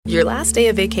Your last day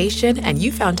of vacation and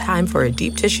you found time for a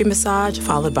deep tissue massage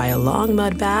followed by a long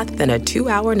mud bath, then a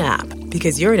 2-hour nap.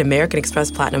 Because you're an American Express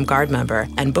Platinum Card member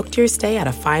and booked your stay at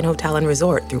a fine hotel and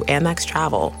resort through Amex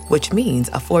Travel, which means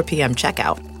a 4 p.m.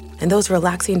 checkout. And those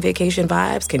relaxing vacation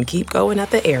vibes can keep going at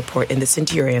the airport in the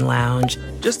Centurion Lounge.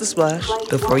 Just a splash.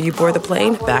 Before you board the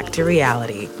plane, back to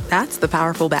reality. That's the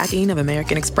powerful backing of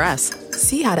American Express.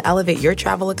 See how to elevate your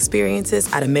travel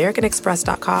experiences at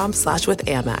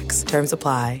americanexpress.com/withAmex. Terms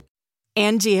apply.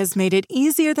 Angie has made it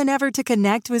easier than ever to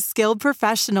connect with skilled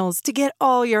professionals to get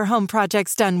all your home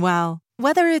projects done well.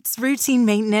 Whether it's routine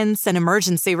maintenance, an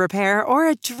emergency repair, or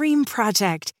a dream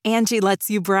project, Angie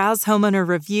lets you browse homeowner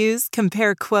reviews,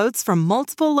 compare quotes from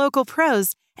multiple local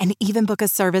pros, and even book a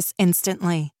service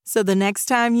instantly. So the next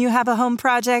time you have a home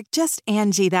project, just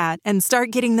Angie that and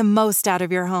start getting the most out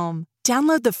of your home.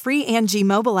 Download the free Angie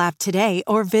mobile app today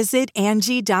or visit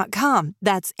Angie.com.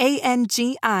 That's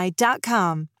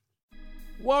ANGI.com.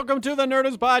 Welcome to the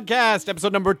Nerdist Podcast,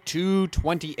 episode number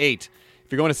 228.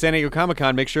 If you're going to San Diego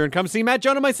Comic-Con, make sure and come see Matt,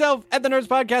 Jonah, and myself at the Nerdist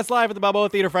Podcast live at the Balboa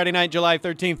Theater Friday night, July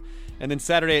 13th. And then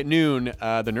Saturday at noon,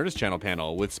 the Nerdist Channel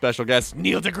panel with special guests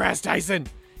Neil deGrasse Tyson,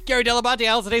 Gary Dell'Abate,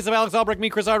 Alison Ace of Alex Albrecht, me,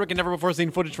 Chris Hardwick, and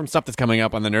never-before-seen footage from stuff that's coming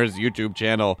up on the Nerdist YouTube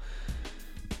channel.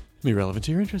 Be relevant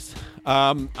to your interests.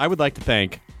 I would like to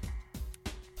thank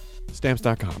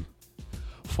Stamps.com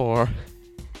for...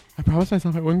 I promised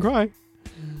myself I wouldn't cry.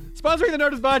 Sponsoring the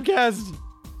Nerdist Podcast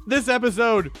this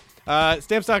episode.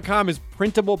 Stamps.com is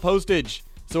printable postage.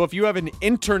 So if you have an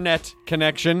internet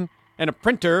connection and a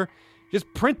printer,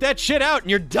 just print that shit out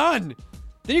and you're done.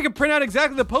 Then you can print out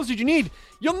exactly the postage you need.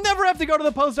 You'll never have to go to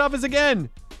the post office again.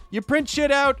 You print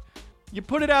shit out, you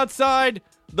put it outside,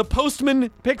 the postman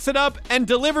picks it up and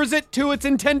delivers it to its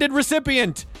intended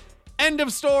recipient. End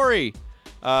of story.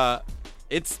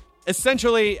 It's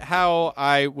essentially how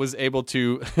I was able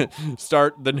to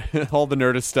start all the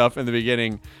Nerdist stuff in the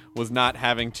beginning, was not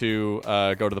having to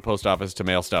go to the post office to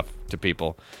mail stuff to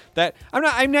people.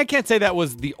 I can't say that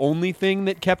was the only thing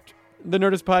that kept the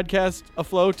Nerdist Podcast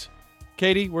afloat.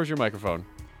 Katie, where's your microphone?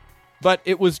 But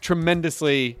it was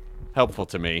tremendously helpful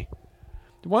to me.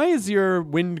 Why is your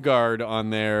wind guard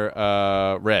on there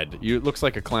red? It looks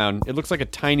like a clown. It looks like a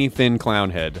tiny, thin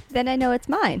clown head. Then I know it's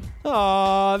mine.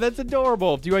 Aw, that's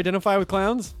adorable. Do you identify with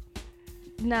clowns?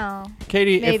 No.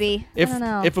 Katie, maybe. I don't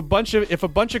know. If a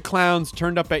bunch of clowns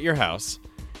turned up at your house,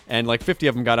 and like 50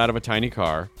 of them got out of a tiny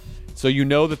car, so you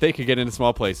know that they could get into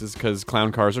small places because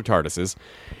clown cars are TARDISes.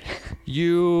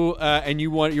 You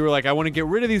were like, I want to get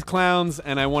rid of these clowns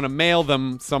and I want to mail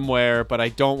them somewhere, but I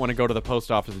don't want to go to the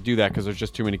post office to do that because there's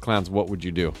just too many clowns. What would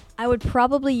you do? I would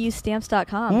probably use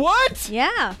Stamps.com. What?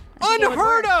 Yeah.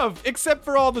 Unheard of, except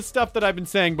for all the stuff that I've been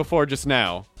saying before just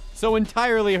now. So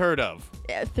entirely heard of.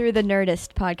 Through the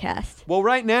Nerdist Podcast. Well,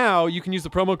 right now, you can use the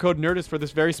promo code NERDIST for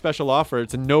this very special offer.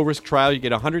 It's a no-risk trial. You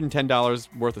get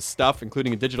 $110 worth of stuff,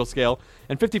 including a digital scale,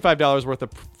 and $55 worth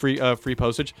of free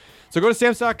postage. So go to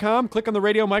Stamps.com, click on the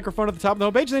radio microphone at the top of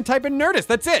the homepage, and then type in NERDIST.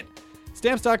 That's it.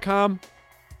 Stamps.com,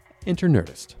 enter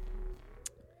NERDIST.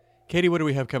 Katie, what do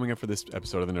we have coming up for this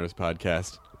episode of the Nerdist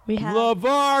Podcast? We have...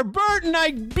 LeVar Burton!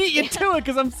 I beat you to it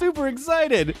because I'm super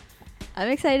excited. I'm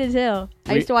excited, too.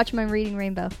 I used to watch my Reading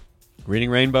Rainbow.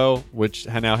 Reading Rainbow, which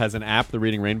now has an app, the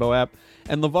Reading Rainbow app.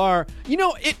 And LeVar,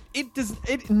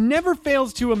 it never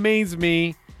fails to amaze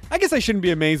me. I guess I shouldn't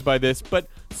be amazed by this, but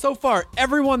so far,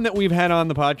 everyone that we've had on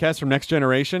the podcast from Next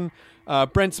Generation,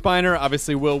 Brent Spiner,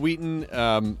 obviously Will Wheaton,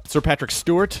 Sir Patrick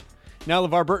Stewart, now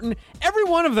LeVar Burton, every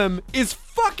one of them is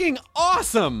fucking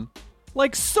awesome.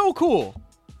 Like, so cool.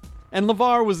 And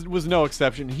LeVar was no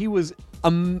exception. He was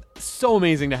so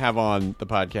amazing to have on the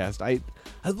podcast.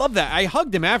 I love that. I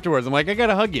hugged him afterwards. I'm like, I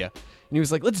gotta hug you. And he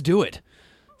was like, let's do it.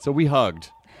 So we hugged.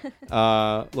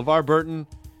 LeVar Burton,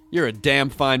 you're a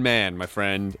damn fine man, my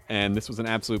friend. And this was an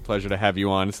absolute pleasure to have you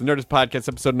on. It's the Nerdist Podcast,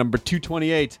 episode number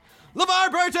 228.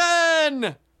 LeVar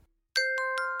Burton!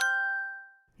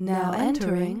 Now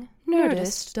entering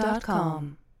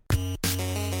Nerdist.com.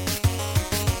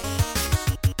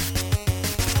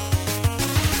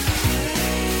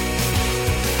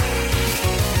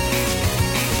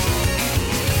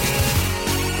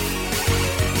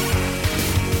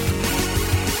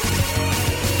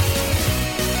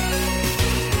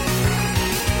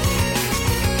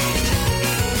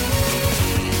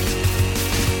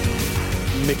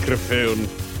 Microphone.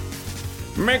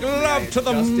 Make love to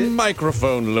the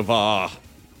microphone, LeVar.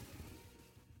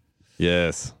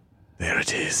 Yes. There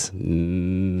it is.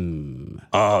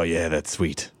 Oh, yeah, that's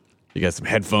sweet. You got some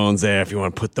headphones there if you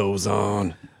want to put those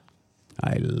on.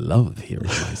 I love hearing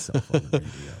myself on the radio.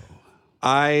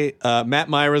 Matt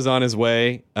Myra's on his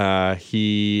way. I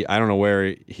don't know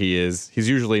where he is. He's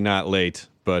usually not late,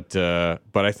 but I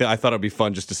thought it'd be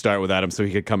fun just to start with Adam so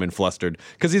he could come in flustered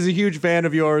because he's a huge fan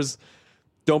of yours.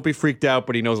 Don't be freaked out,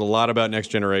 but he knows a lot about Next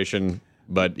Generation.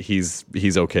 But he's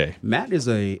okay. Matt is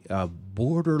a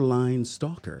borderline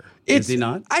stalker. Is he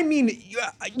not? I mean,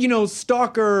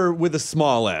 stalker with a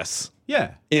small s.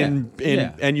 Yeah. And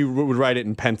you would write it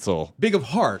in pencil. Big of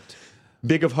heart.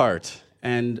 Big of heart.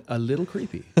 And a little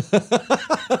creepy.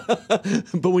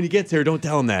 But when he gets here, don't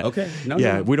tell him that. Okay.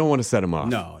 No. We don't want to set him off.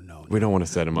 No. We don't want to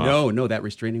set him off. No, that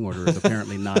restraining order is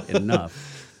apparently not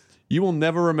enough. You will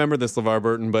never remember this, LeVar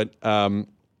Burton, but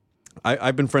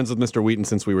I've been friends with Mr. Wheaton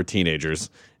since we were teenagers,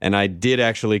 and I did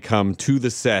actually come to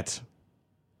the set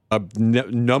a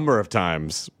number of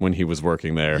times when he was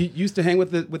working there. You used to hang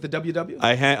with the WW?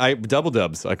 I Double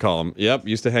Dubs, I call him. Yep,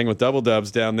 used to hang with Double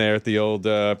Dubs down there at the old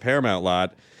Paramount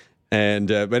lot,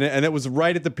 and it was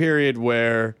right at the period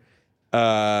where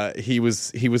he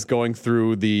was going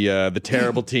through the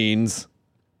terrible teens,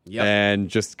 yep. And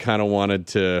just kind of wanted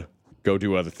to go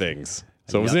do other things.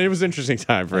 So it was an interesting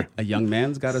time for him. A young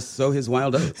man's got to sow his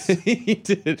wild oats. He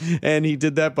did. And he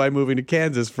did that by moving to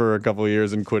Kansas for a couple of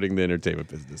years and quitting the entertainment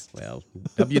business. Well,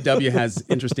 WW has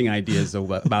interesting ideas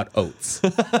about oats.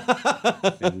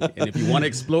 and if you want to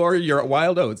explore your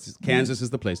wild oats, Kansas is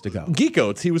the place to go. Geek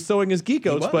oats. He was sowing his geek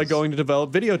oats by going to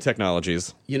develop video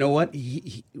technologies. You know what?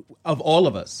 He, of all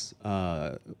of us,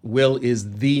 Will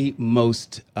is the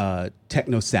most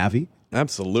techno-savvy.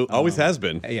 Absolutely. Always has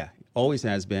been. Yeah. Always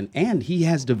has been, and he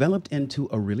has developed into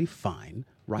a really fine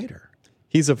writer.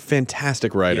 He's a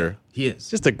fantastic writer. Yeah, he is.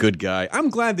 Just a good guy. I'm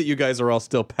glad that you guys are all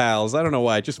still pals. I don't know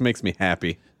why. It just makes me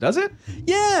happy. Does it?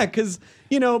 Yeah, because...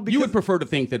 You would prefer to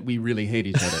think that we really hate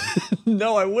each other.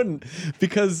 No, I wouldn't.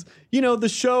 Because, the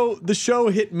show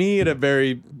hit me at a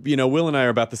very... Will and I are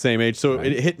about the same age, so right.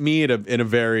 It hit me in a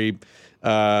very...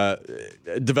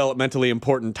 developmentally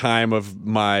important time of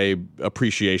my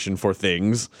appreciation for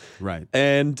things, right?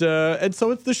 And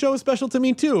so the show is special to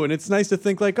me too, and it's nice to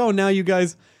think like, oh, now you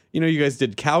guys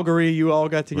did Calgary, you all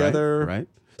got together, right?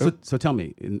 So tell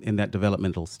me, in that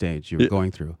developmental stage you were going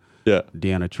through,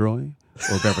 Deanna Troi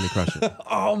or Beverly Crusher?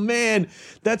 Oh man,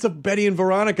 that's a Betty and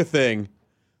Veronica thing.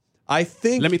 I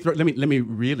think. Let me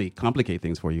really complicate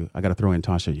things for you. I got to throw in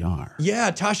Tasha Yar.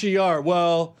 Yeah, Tasha Yar.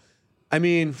 Well. I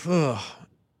mean,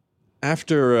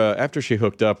 after she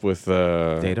hooked up with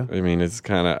Data. I mean, it's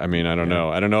kind of. I mean, I don't know.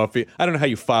 I don't know how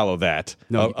you follow that.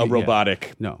 No, a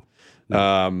robotic. No.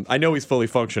 I know he's fully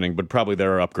functioning, but probably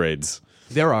there are upgrades.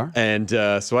 There are, and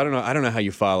so I don't know. I don't know how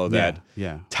you follow that.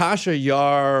 Yeah. Tasha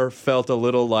Yar felt a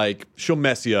little like she'll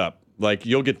mess you up. Like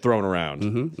you'll get thrown around.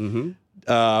 Mm-hmm.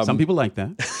 Some people like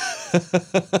that.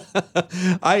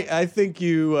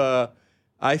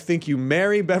 I think you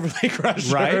marry Beverly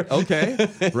Crusher. Right,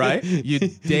 okay, right. You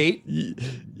date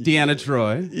Deanna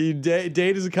Troi. You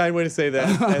date is a kind way to say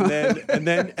that.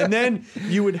 And then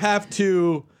you would have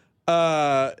to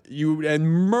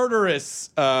murderous,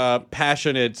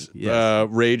 passionate,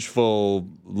 rageful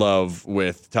love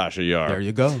with Tasha Yar. There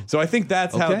you go. So I think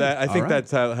that's how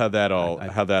that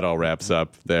all wraps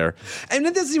up there. And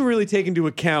it doesn't even really take into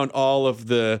account all of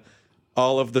the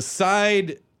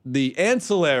side. The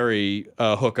ancillary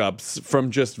hookups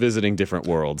from just visiting different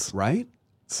worlds, right?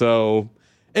 So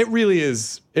it really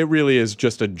is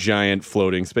just a giant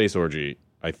floating space orgy.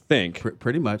 I think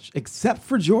pretty much, except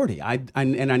for Geordi. I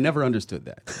never understood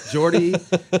that.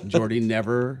 Geordi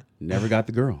never got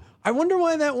the girl. I wonder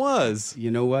why that was.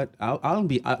 You know what? I'll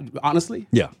be honestly.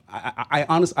 Yeah.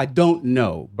 I don't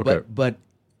know. Okay. But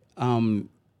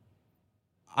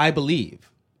I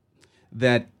believe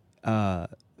that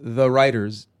the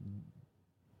writers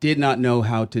did not know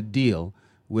how to deal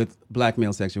with black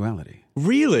male sexuality.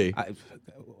 Really?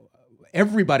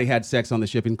 Everybody had sex on the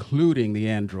ship, including the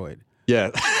android.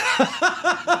 Yeah.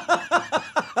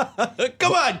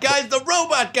 Come on, guys, the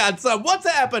robot got some. What's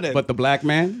happening? But the black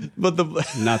man?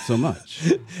 Not so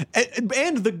much.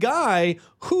 And the guy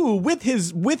who, with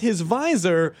his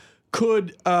visor,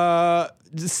 could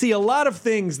see a lot of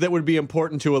things that would be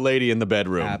important to a lady in the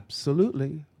bedroom.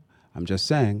 Absolutely. I'm just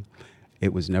saying,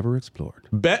 it was never explored.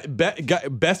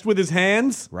 Best with his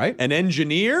hands? Right. An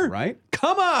engineer? Right.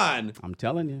 Come on. I'm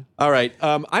telling you. All right.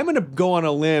 I'm going to go on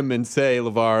a limb and say,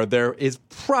 LeVar, there is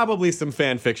probably some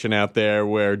fan fiction out there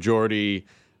where Geordi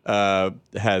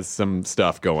has some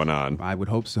stuff going on. I would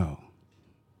hope so.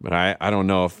 But I don't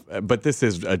know but this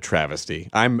is a travesty.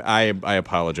 I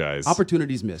apologize.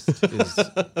 Opportunities missed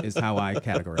is how I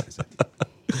categorize it.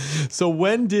 So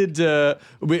when did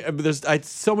there's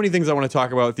so many things I want to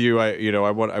talk about with you.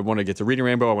 I want to get to Reading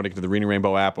Rainbow. I want to get to the Reading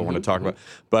Rainbow app. I want to talk about,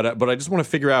 but I just want to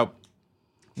figure out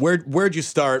where'd you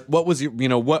start? What was your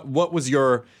what was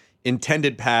your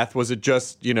intended path? Was it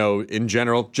just in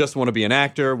general just want to be an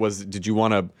actor? Did you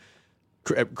want to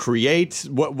create?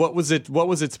 What was it? What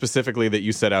was it specifically that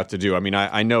you set out to do? I mean,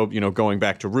 I know going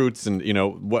back to Roots and I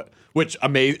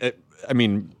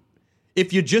mean,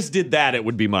 if you just did that, it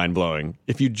would be mind blowing.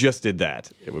 If you just did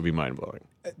that, it would be mind blowing.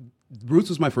 Roots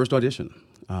was my first audition.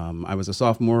 I was a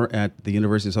sophomore at the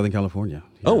University of Southern California.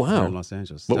 Here in Los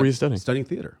Angeles. What were you studying? Studying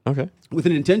theater. Okay. With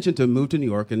an intention to move to New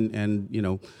York and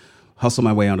hustle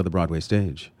my way onto the Broadway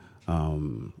stage.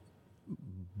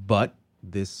 But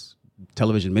this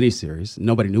television miniseries,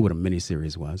 nobody knew what a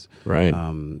miniseries was. Right.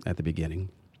 At the beginning.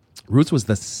 Roots was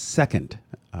the second,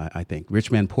 I think.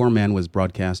 Rich Man, Poor Man was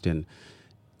broadcast in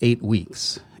 8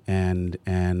 weeks. And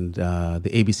the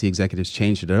ABC executives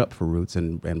changed it up for Roots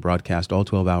and broadcast all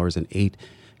 12 hours and 8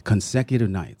 consecutive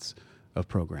nights of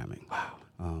programming. Wow.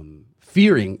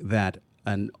 Fearing that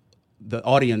the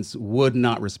audience would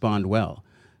not respond well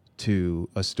to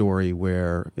a story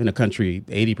where, in a country,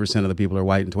 80% of the people are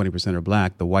white and 20% are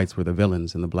black. The whites were the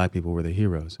villains and the black people were the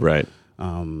heroes. Right.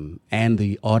 And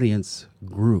the audience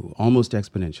grew almost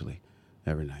exponentially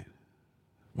every night.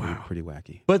 Wow. Pretty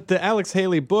wacky. But the Alex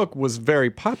Haley book was very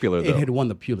popular, though. It had won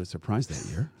the Pulitzer Prize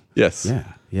that year. Yes.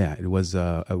 Yeah. It was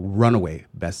a runaway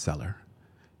bestseller.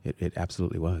 It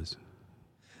absolutely was.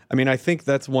 I mean, I think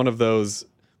that's one of those.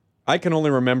 I can only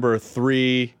remember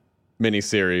 3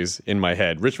 miniseries in my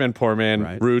head: Rich Man, Poor Man,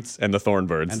 Right. Roots, and The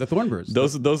Thornbirds. And the Thornbirds.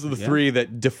 Those are the 3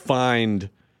 that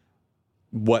defined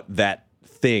what that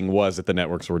thing was that the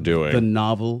networks were doing. The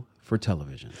novel for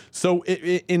television. So,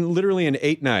 literally in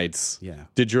 8 nights, Yeah.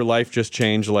 did your life just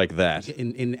change like that?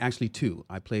 In actually 2,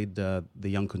 I played the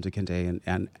young Kunta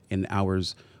Kinte in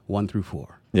hours 1 through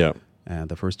 4. Yeah.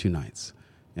 The first 2 nights,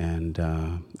 and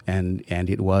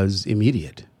it was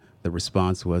immediate. The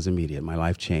response was immediate. My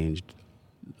life changed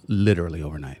literally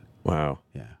overnight. Wow.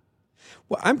 Yeah.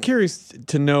 Well, I'm curious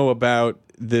to know about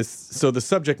this. So the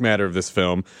subject matter of this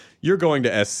film, you're going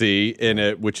to SC in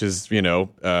it, which is, the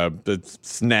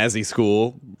snazzy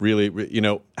school, really,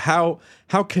 how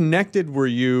connected were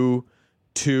you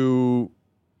to,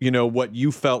 what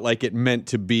you felt like it meant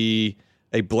to be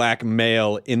a black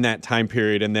male in that time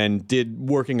period, and then did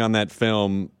working on that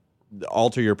film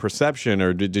alter your perception,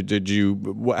 or did you,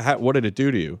 what did it do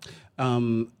to you?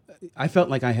 I felt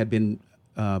like I had been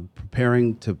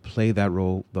preparing to play that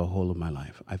role the whole of my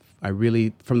life. I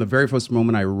really, from the very first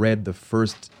moment I read the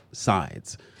first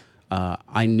sides,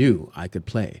 I knew I could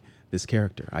play this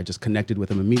character. I just connected with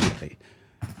him immediately.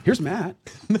 Here's Matt.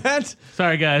 Matt?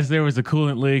 Sorry, guys. There was a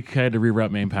coolant leak. I had to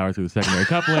reroute main power through the secondary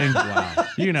coupling. Wow.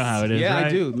 You know how it is, Yeah, right? I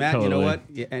do. Matt, Totally. You know what?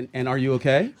 Yeah, and are you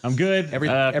okay? I'm good.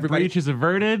 Everybody- Breach is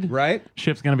averted. Right?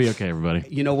 Ship's going to be okay, everybody.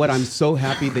 You know what? I'm so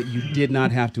happy that you did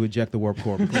not have to eject the warp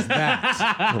core, because Oh,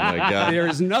 my God. there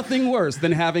is nothing worse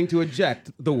than having to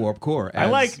eject the warp core. I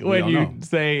like as we when all you know.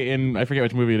 say in, I forget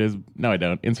which movie it is. No, I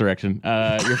don't. Insurrection.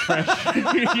 You're fresh.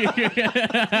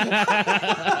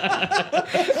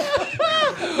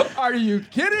 Are you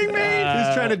kidding me?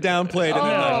 He's trying to downplay it. And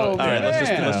then all right,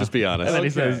 let's just be honest. And then he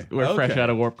says, we're fresh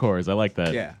out of warp cores. I like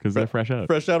that. Yeah. Because they're fresh out.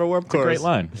 Fresh out of warp It's a cores. great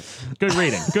line. Good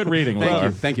reading. Good reading.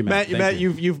 LeVar. Thank you, Matt. Matt,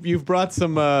 you've brought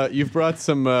some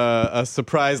a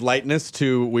surprise lightness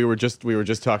to. We were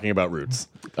just talking about Roots.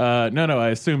 No. I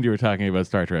assumed you were talking about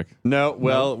Star Trek. No,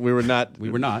 well, we were not.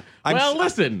 We were not.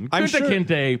 Listen. I'm Kunta sure-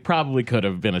 Kinte probably could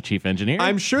have been a chief engineer.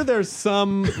 I'm sure there's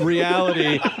some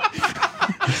reality.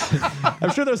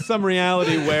 I'm sure there's some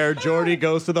reality where Geordi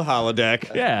goes to the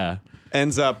holodeck, yeah.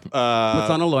 ends up Puts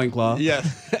on a loincloth. yeah,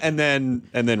 and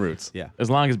then Roots. Yeah. As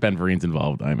long as Ben Vereen's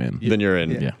involved, I'm in. Then you're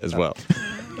in Yeah. as well.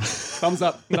 Thumbs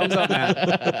up,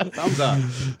 Matt. Thumbs up.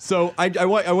 So I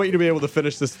want you to be able to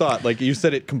finish this thought. Like you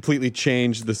said, it completely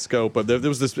changed the scope of there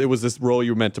was this. It was this role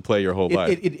you were meant to play your whole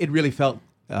life. It really felt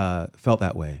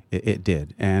that way. It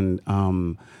did, and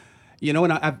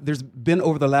there's been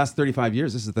over the last 35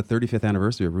 years. This is the 35th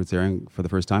anniversary of Roots airing for the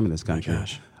first time in this country. Oh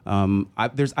my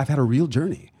gosh. I've had a real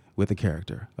journey with the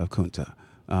character of Kunta,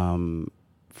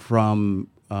 from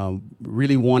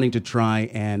really wanting to try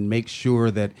and make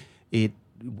sure that it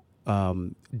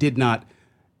did not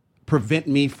prevent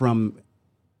me from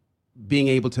being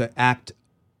able to act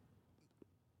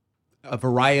a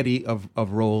variety of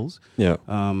roles. Yeah.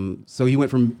 So he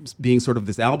went from being sort of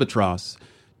this albatross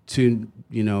to,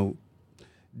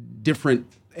 different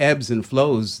ebbs and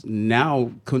flows.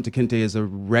 Now Kunta Kinte is a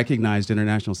recognized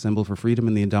international symbol for freedom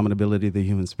and the indomitability of the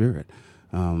human spirit.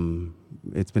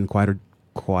 It's been quite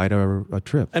quite a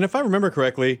trip. And if I remember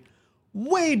correctly,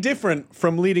 way different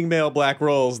from leading male black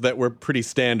roles that were pretty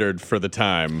standard for the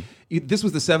time. This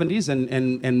was the 70s,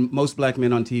 and most black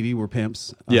men on TV were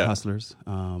pimps, hustlers.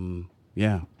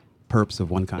 Perps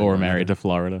of one kind. Or married to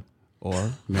Florida.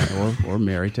 Or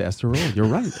married to Esther Roll. You're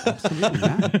right. Absolutely.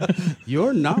 Matt.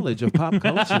 Your knowledge of pop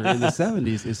culture in the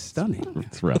 70s is stunning.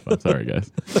 It's rough. I'm sorry,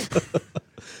 guys.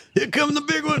 Here come the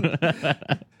big one.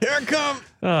 Here it come.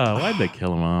 Oh, why'd they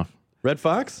kill him off? Red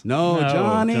Fox? No,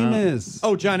 John Amos.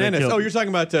 Oh, John Ennis. killed- Oh, you're talking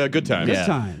about Good Times. Good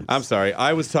Times. I'm sorry.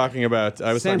 I was talking about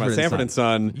Sanford and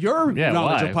Son. Your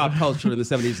knowledge why? of pop culture in the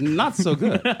 70s, not so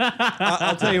good.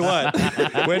 I'll tell you what.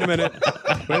 Wait a minute.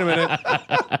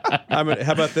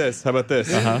 How about this?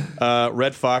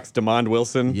 Red Fox, DeMond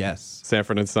Wilson. Yes.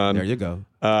 Sanford and Son. There you go.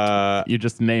 You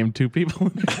just named 2 people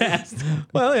in the cast.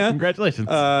 Well, yeah. Congratulations.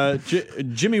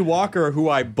 Jimmy Walker, who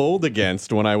I bowled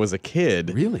against when I was a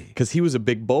kid. Really? Because he was a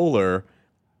big bowler,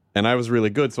 and I was really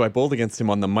good, so I bowled against him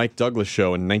on the Mike Douglas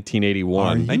show in 1981.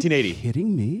 Are you 1980.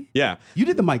 kidding me? Yeah. You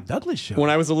did the Mike Douglas show. When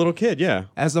I was a little kid, yeah.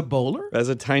 As a bowler? As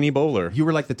a tiny bowler. You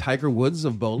were like the Tiger Woods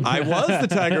of bowling? I was the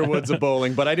Tiger Woods of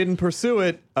bowling, but I didn't pursue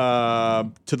it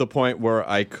to the point where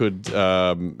I could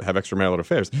have extramarital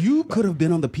affairs. You could have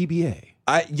been on the PBA.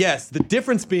 Yes, the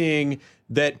difference being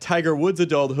that Tiger Woods'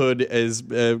 adulthood is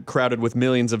crowded with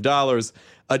millions of dollars.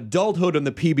 Adulthood in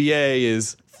the PBA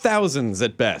is thousands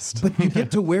at best. But you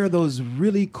get to wear those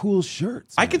really cool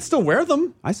shirts. I could still wear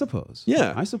them. I suppose.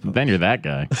 Yeah. I suppose. Then you're that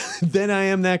guy. Then I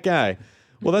am that guy.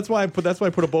 Well, that's why I put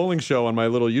a bowling show on my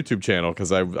little YouTube channel,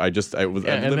 because I'm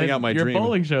living out my your dream. Your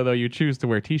bowling show, though, you choose to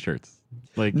wear T-shirts.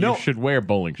 Like, No. you should wear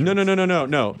bowling shirts.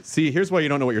 No. See, here's why you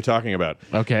don't know what you're talking about.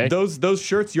 Okay. Those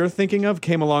shirts you're thinking of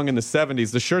came along in the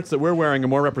 70s. The shirts that we're wearing are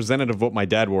more representative of what my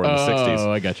dad wore in the 60s.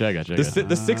 Oh, I gotcha. The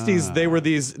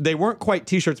 60s, they weren't quite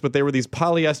T-shirts, but they were these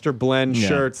polyester blend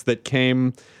shirts that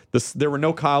came. There were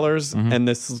no collars, and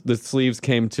the sleeves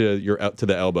came to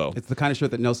the elbow. It's the kind of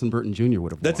shirt that Nelson Burton Jr.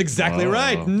 would have worn. That's exactly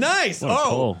right. Nice. What a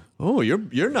pull.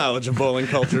 Your knowledge of bowling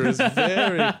culture is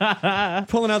very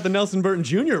pulling out the Nelson Burton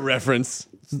Jr. reference.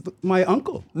 My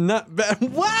uncle. Not bad.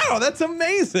 Wow, that's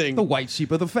amazing. The white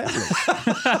sheep of the family.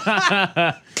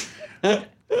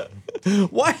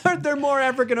 Why aren't there more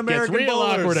African It's American real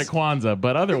bowlers? awkward at Kwanzaa,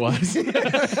 but otherwise.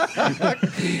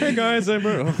 Hey guys,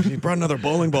 he brought another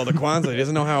bowling ball to Kwanzaa. He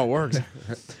doesn't know how it works.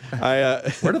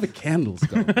 Where do the candles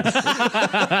go?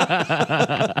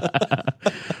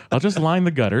 I'll just line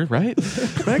the gutter, right?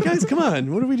 Right, guys, come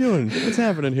on. What are we doing? What's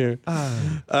happening here?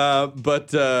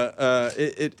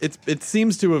 It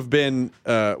seems to have been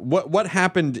what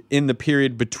happened in the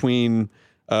period between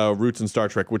Roots and Star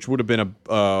Trek, which would have been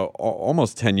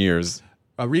almost 10 years.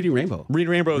 Reading Rainbow. Reading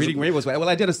Rainbow. Well,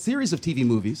 I did a series of TV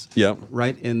movies. Yeah.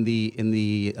 Right in the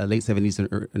late 70s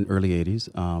and early 80s.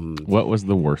 What was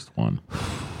the worst one?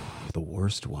 The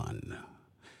worst one.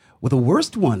 Well, the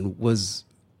worst one was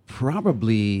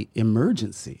probably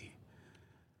Emergency.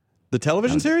 The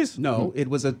television series? No, it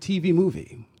was a TV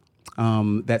movie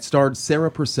that starred Sarah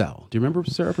Purcell. Do you remember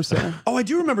Sarah Purcell? Oh, I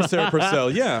do remember Sarah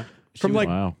Purcell. Yeah,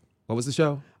 Wow. What was the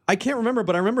show? I can't remember,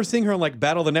 but I remember seeing her on like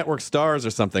Battle of the Network Stars or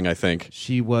something. I think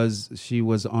She was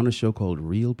on a show called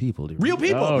Real People. Do you Real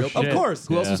remember? People, Oh, of shit. course.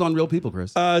 Who else was on Real People,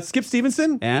 Chris? Skip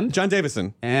Stevenson And? John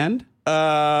Davison, and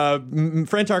Fran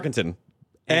Tarkenton,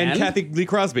 and Kathy Lee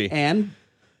Crosby, and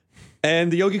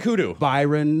the Yogi Kudu,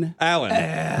 Byron Allen.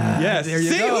 Yes. there you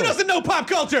See, go. who doesn't know pop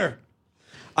culture?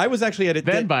 I was actually at it.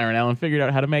 Then Byron Allen figured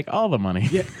out how to make all the money.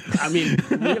 Yeah, I mean,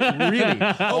 really.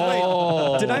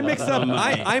 Oh, wait. Did I mix up?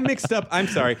 I mixed up. I'm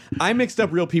sorry. I mixed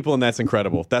up Real People, and That's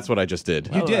Incredible. That's what I just did.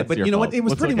 You did, That's but your you know fault. what? It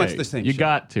was It's pretty okay. much the same You show.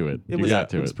 got to it. It You was- got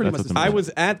to it was it. pretty That's much the what's same. I important.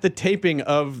 was at the taping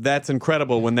of That's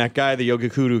Incredible when that guy, the Yogi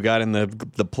Kudu, got in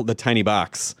the tiny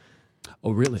box.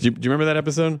 Oh, really? Do you remember that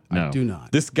episode? No. I do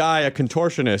not. This guy, a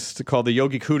contortionist called the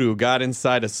Yogi Kudu, got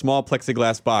inside a small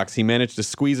plexiglass box. He managed to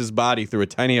squeeze his body through a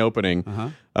tiny opening,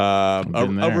 a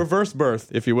there. reverse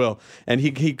birth, if you will. And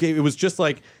it was just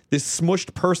like this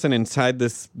smushed person inside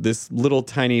this little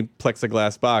tiny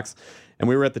plexiglass box. And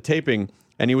we were at the taping,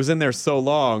 and he was in there so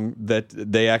long that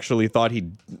they actually thought he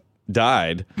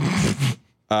died.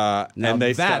 Now and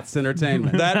they that's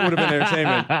entertainment. That would have been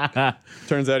entertainment.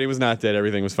 Turns out he was not dead.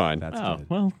 Everything was fine. Oh,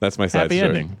 well, That's my side happy story.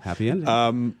 ending. Happy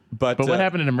ending. But But what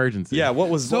happened in Emergency? Yeah, what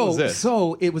was this?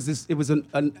 So it was this. It was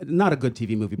not a good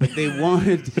TV movie, but they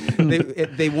wanted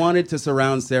they wanted to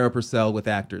surround Sarah Purcell with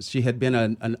actors. She had been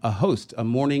a host, a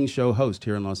morning show host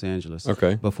here in Los Angeles.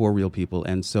 Okay. Before Real People,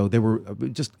 and so they were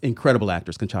just incredible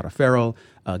actors. Conchata Ferrell,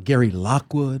 Gary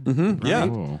Lockwood, Yeah.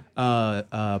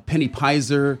 Oh. Penny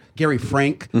Pizer, Gary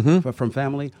Frank from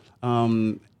Family,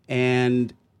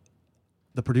 and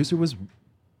the producer was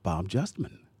Bob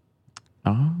Justman.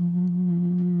 Oh.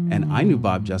 And I knew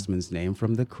Bob Justman's name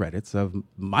from the credits of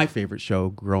my favorite show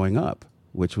growing up,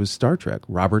 which was Star Trek.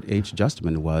 Robert H.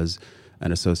 Justman was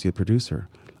an associate producer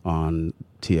on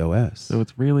TOS. So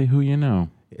it's really who you know.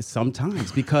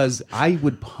 Sometimes, because I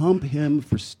would pump him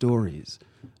for stories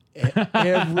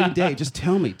every day. Just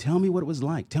tell me what it was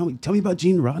like. Tell me about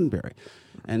Gene Roddenberry.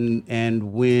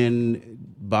 And when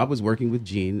Bob was working with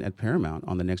Gene at Paramount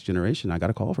on The Next Generation, I got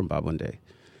a call from Bob one day.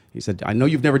 He said, I know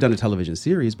you've never done a television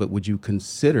series, but would you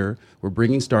consider, we're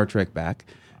bringing Star Trek back,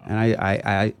 and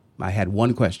I had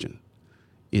one question.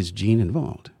 Is Gene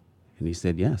involved? And he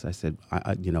said, yes. I said,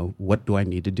 what do I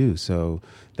need to do? So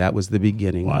that was the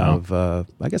beginning of, I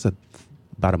guess,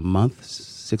 about a month,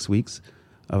 6 weeks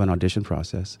of an audition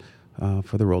process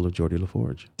for the role of Geordi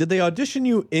LaForge. Did they audition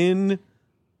you in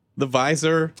the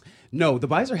visor? No, the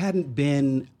visor hadn't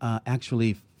been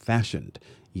actually fashioned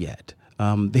yet.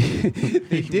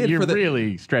 They did. You're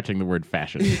really stretching the word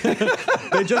fashion.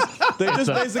 They just It's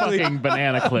a basically fucking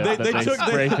banana clip they took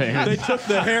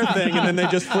the hair thing and then they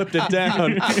just flipped it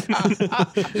down.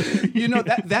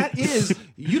 That is,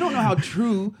 you don't know how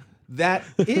true that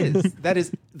is. That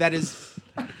is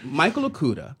Michael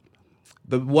Okuda,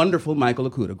 the wonderful Michael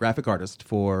Okuda, graphic artist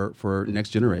for Next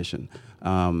Generation,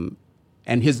 and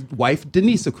his wife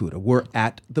Denise Okuda were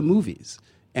at the movies.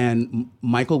 And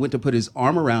Michael went to put his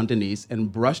arm around Denise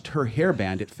and brushed her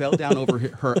hairband. It fell down over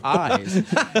her eyes,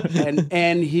 and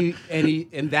then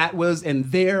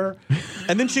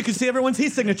she could see everyone's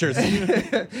heat signatures.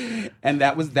 And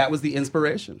that was the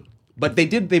inspiration. But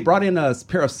they brought in a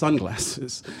pair of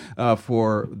sunglasses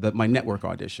for my network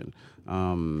audition,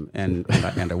 and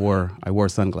I wore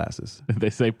sunglasses. They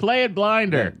say, play it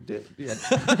blinder. Yeah.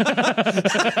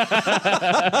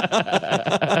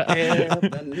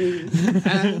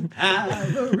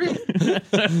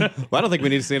 Well, I don't think we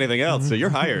need to see anything else. So you're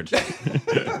hired.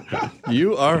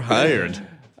 You are hired.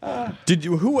 Did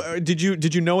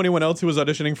you know anyone else who was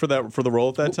auditioning for the role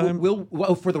at that time?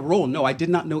 Well, for the role, no, I did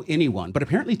not know anyone. But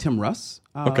apparently, Tim Russ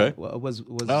was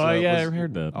I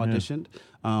heard that auditioned.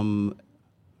 Yeah.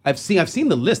 I've seen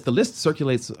the list. The list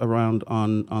circulates around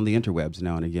on the interwebs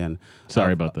now and again.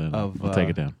 Sorry about that. I'll take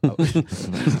it down.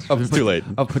 It's too late.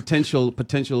 Of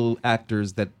potential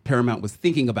actors that Paramount was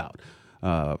thinking about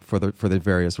for the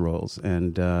various roles.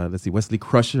 And let's see, Wesley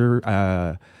Crusher.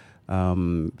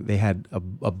 They had a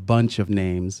bunch of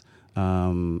names.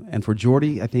 And for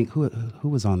Geordi, I think who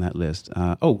was on that list?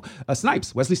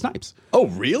 Snipes, Wesley Snipes. Oh,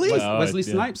 really? Wesley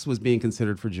Snipes was being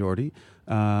considered for Geordi.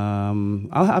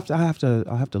 I'll have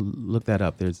to look that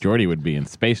up. There's Geordi would be in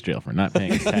space jail for not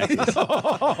paying his taxes.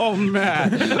 Oh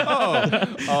man!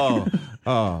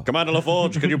 Commander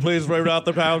LaForge, can you please route out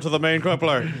the power to the main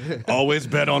crippler? Always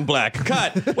bet on black.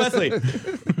 Cut, Wesley. You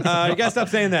gotta stop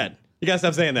saying that.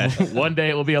 One day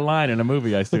it will be a line in a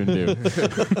movie I soon do.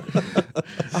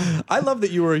 I love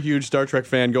that you were a huge Star Trek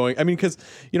fan because,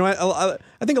 I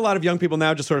think a lot of young people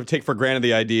now just sort of take for granted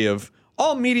the idea of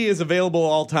all media is available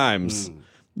all times.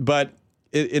 But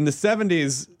in the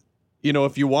 70s,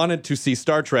 if you wanted to see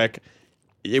Star Trek,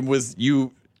 it was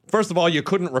first of all, you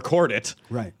couldn't record it.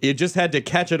 Right. You just had to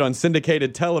catch it on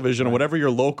syndicated television or whatever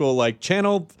your local,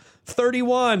 channel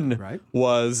 31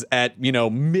 was at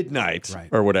midnight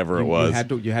or whatever it was.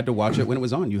 You had to watch it when it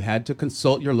was on. You had to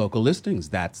consult your local listings.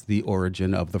 That's the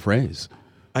origin of the phrase.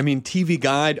 I mean, TV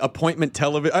Guide, appointment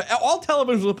television. All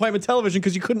television was appointment television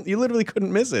because you literally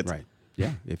couldn't miss it. Right.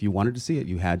 Yeah. If you wanted to see it,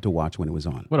 you had to watch when it was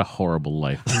on. What a horrible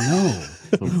life. No.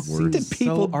 What did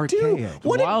people do?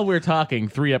 While we're talking,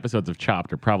 3 episodes of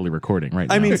Chopped are probably recording right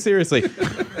now. I mean, seriously.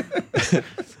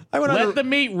 Let the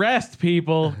meat rest,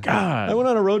 people. God. I went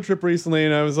on a road trip recently,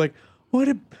 and I was like, what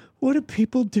did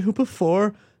people do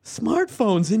before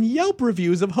smartphones and Yelp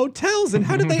reviews of hotels? And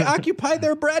how did they occupy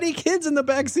their bratty kids in the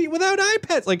backseat without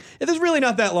iPads? It is really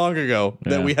not that long ago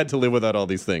that we had to live without all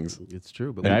these things. It's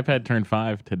true. But the iPad turned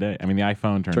 5 today. I mean, the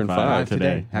iPhone turned 5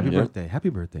 today. Happy birthday. Happy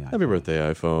birthday, iPhone. Happy birthday,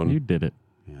 iPhone. You did it.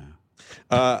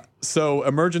 Yeah. So,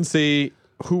 Emergency...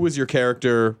 Who was your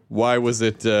character? Why was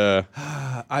it?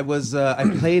 I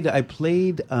played.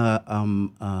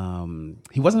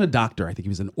 He wasn't a doctor. I think he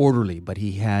was an orderly, but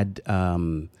he had.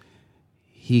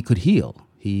 He could heal.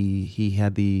 He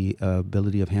had the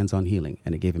ability of hands-on healing,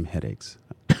 and it gave him headaches.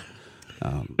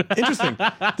 Interesting.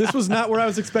 This was not where I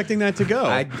was expecting that to go.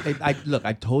 Look,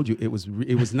 I told you it was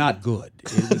not good.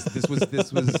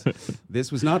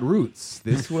 This was not Roots.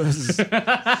 This was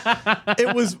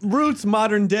It was Roots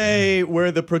modern day,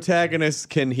 where the protagonist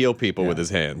can heal people with his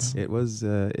hands. it was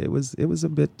a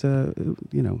bit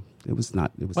it was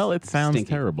not. It was Well, it sounds stinky.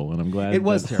 terrible, and I'm glad It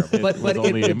was terrible, but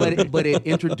only a movie. it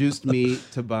introduced me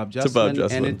to Bob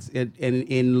Justman, and it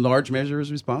in large measure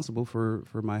is responsible for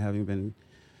my having been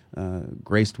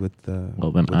graced with.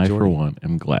 Well, then with I, for Geordi. one,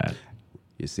 am glad.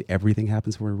 You see, everything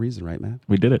happens for a reason, right, Matt?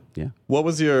 We did it. Yeah. What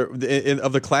was of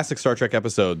the classic Star Trek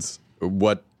episodes?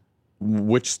 Which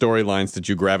storylines did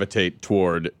you gravitate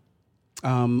toward?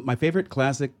 My favorite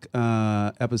classic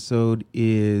episode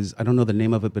is, I don't know the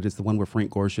name of it, but it's the one where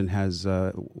Frank Gorshin has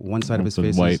one side of his So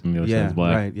face white is, and the other side is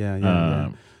black. Right, yeah.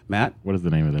 Matt, What is the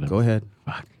name of that? go ahead.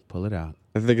 Fuck. Pull it out.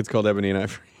 I think it's called Ebony and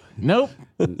Ivory. Nope.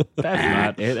 That's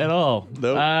not it at all.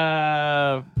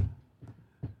 Nope.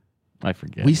 I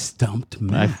forget. We stumped I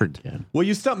Matt. forget. Well,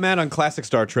 you stumped Matt on classic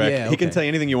Star Trek. Yeah, He can okay. tell you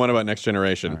anything you want about Next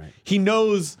Generation. All right. He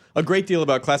knows a great deal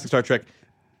about classic Star Trek,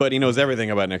 but he knows everything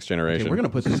about Next Generation. Okay, we're going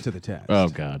to put this to the test. Oh,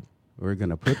 God. We're going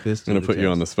to put this to I'm the going to put test. you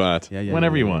on the spot. Yeah,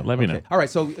 Whenever you want. Let me know. All right,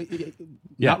 so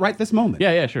Yeah. not right this moment.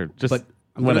 Yeah, sure. Just But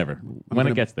I'm whenever. gonna- when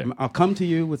it gets there. I'll come to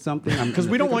you with something. Because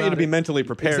we don't want you to be mentally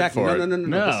prepared exactly. for it. No.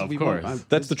 No, This- of we course. won't-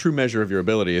 That's the true measure of your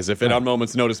ability, is if on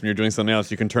moment's notice when you're doing something else,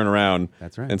 you can turn around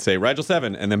That's right. and say, Rigel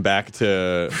 7, and then back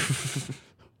to...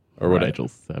 or what? Rigel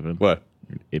 7. What?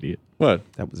 You're an idiot. What?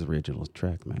 That was the original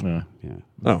track, man. Yeah. Yeah.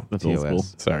 Oh, That's old TOS. school.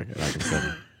 sorry. Rigel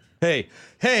 7.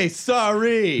 Hey,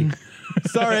 sorry.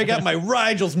 Sorry, I got my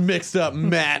Rigels mixed up,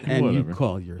 Matt. And Whatever. you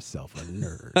call yourself a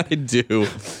nerd. I do.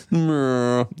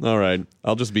 All right.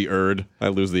 I'll just be Erd. I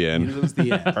lose the end. You lose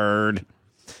the end. Erd.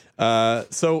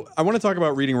 So I want to talk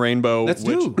about Reading Rainbow. Let's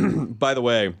which, do. by the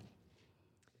way,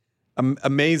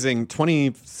 amazing.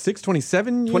 26,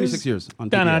 27 years? 26 years on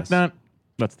Dun, dun, PBS. dun.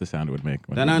 That's the sound it would make.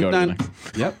 When Dun, you dun, go to the dun.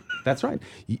 next- Yep, that's right.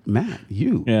 Matt,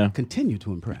 you Yeah. continue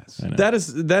to impress. I know. That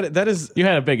is. You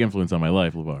had a big influence on my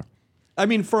life, LeVar. I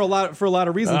mean, for a lot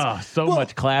of reasons. So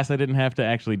much class. I didn't have to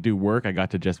actually do work. I got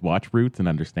to just watch Roots and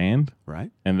understand. Right?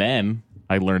 And then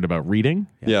I learned about reading.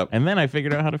 Yeah. And then I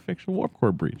figured out how to fix a warp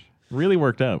core breach. Really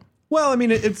worked out. Well, I mean,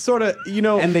 it's sort of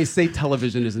And they say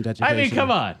television isn't education. I mean,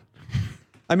 come on.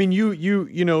 I mean,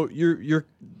 you're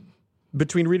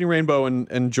between Reading Rainbow and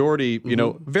Geordi,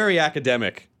 very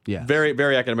academic. Yeah. Very,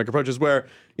 very academic approaches where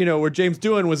James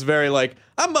Doohan was very like,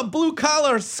 I'm a blue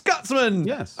collar Scotsman.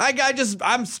 Yes.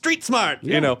 I'm street smart.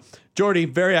 Yeah. Geordi,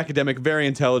 very academic, very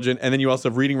intelligent, and then you also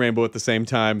have Reading Rainbow at the same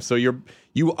time. So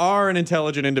you are an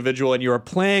intelligent individual, and you are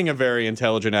playing a very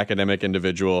intelligent academic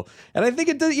individual. And I think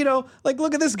it does.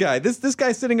 Look at this guy. This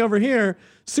guy sitting over here,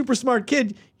 super smart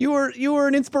kid. You were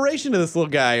an inspiration to this little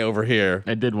guy over here.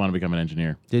 I did want to become an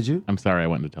engineer. Did you? I'm sorry I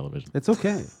went into television. It's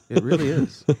okay. It really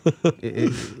is.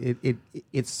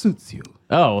 It suits you.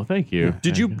 Oh, thank you.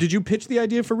 Did you pitch the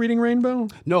idea for Reading Rainbow?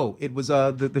 No, it was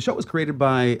the show was created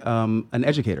by an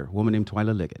educator, a woman named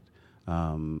Twyla Liggett,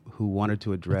 who wanted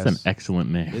to address. That's an excellent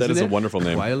name. That is a wonderful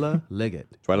name. Twyla Liggett.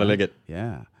 Twyla Liggett.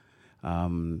 Yeah.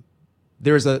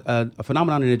 There's a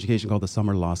phenomenon in education called the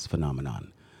summer loss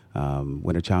phenomenon.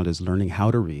 When a child is learning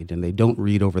how to read and they don't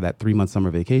read over that 3-month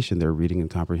summer vacation, their reading and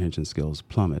comprehension skills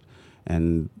plummet.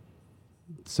 And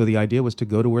so the idea was to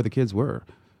go to where the kids were,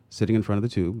 sitting in front of the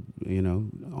tube,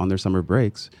 on their summer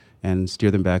breaks, and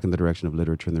steer them back in the direction of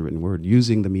literature and the written word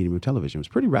using the medium of television. It was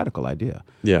a pretty radical idea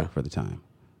for the time.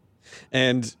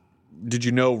 And did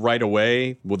you know right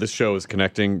away? Well, this show is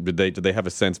connecting. Did they have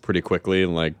a sense pretty quickly?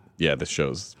 And this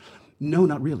show's. No,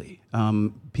 not really.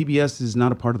 PBS is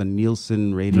not a part of the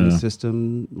Nielsen rating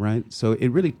system, right? So it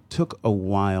really took a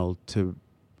while to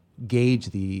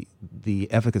gauge the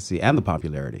efficacy and the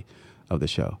popularity of the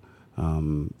show.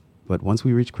 But once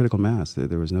we reached critical mass,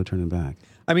 there was no turning back.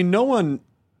 I mean, no one.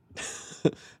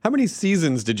 How many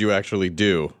seasons did you actually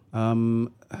do?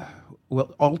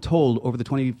 Well, all told, over the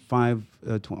 25,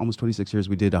 almost 26 years,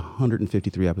 we did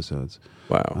 153 episodes.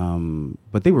 Wow.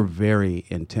 But they were very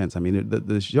intense. I mean,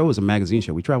 the show was a magazine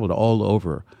show. We traveled all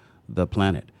over the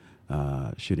planet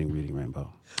shooting Reading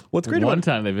Rainbow. What's great One about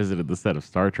time they visited the set of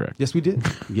Star Trek. Yes, we did.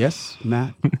 Yes,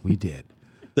 Matt, we did.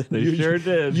 They sure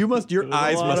did. your It was a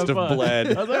eyes lot must of have fun.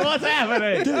 bled. I was like, what's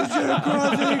happening?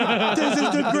 This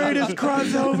is the greatest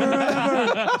crossover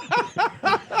ever.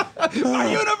 Our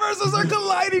universes are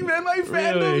colliding, man. My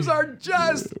fandoms are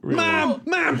just... Mom,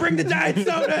 bring the diet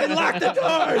soda and lock the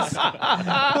doors.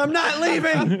 I'm not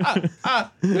leaving.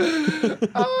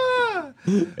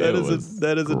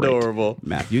 That is great. adorable.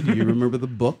 Matthew, do you remember the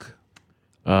book?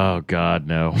 Oh, God,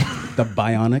 no. The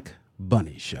Bionic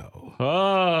Bunny Show.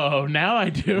 Oh, now I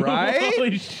do. Right?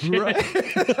 Holy shit.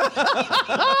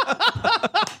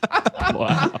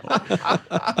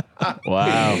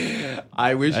 Wow.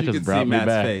 I wish That you just could brought see me Matt's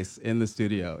back. face in the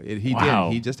studio. He Wow.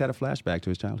 did. He just had a flashback to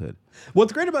his childhood.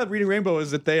 What's great about Reading Rainbow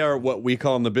is that they are what we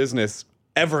call in the business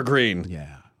evergreen.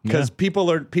 Yeah. Because people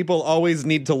always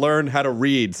need to learn how to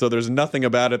read, so there's nothing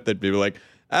about it that people are like,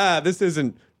 this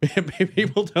isn't.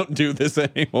 People don't do this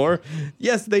anymore.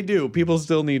 Yes, they do. People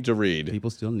still need to read.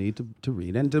 People still need to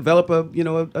read and develop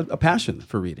a passion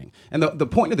for reading. And the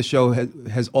point of the show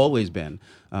has always been,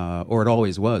 or it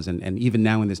always was, and even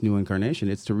now in this new incarnation,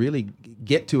 it's to really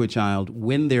get to a child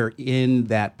when they're in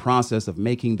that process of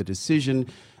making the decision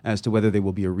as to whether they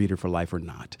will be a reader for life or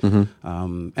not.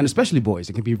 And especially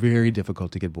boys. It can be very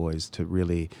difficult to get boys to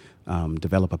really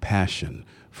develop a passion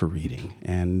for reading.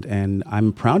 And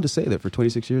I'm proud to say that for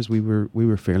 26 years we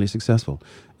were fairly successful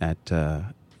at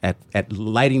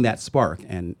lighting that spark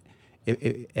and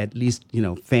at least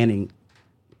fanning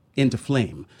into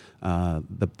flame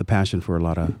the passion for a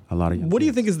lot of young What do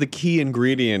you kids. think is the key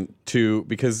ingredient to,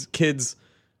 because kids,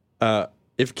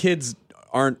 if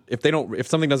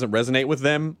something doesn't resonate with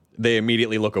them, they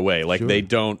immediately look away. Like they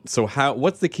don't. So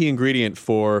what's the key ingredient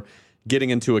for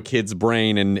getting into a kid's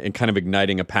brain and kind of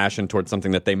igniting a passion towards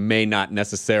something that they may not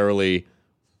necessarily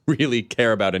really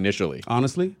care about initially?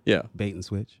 Honestly? Yeah. Bait and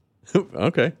switch.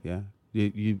 Okay. Yeah.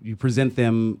 You present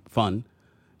them fun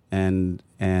and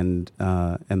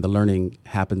the learning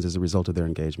happens as a result of their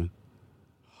engagement.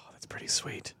 Oh, that's pretty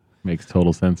sweet. Makes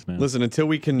total sense now. Listen, until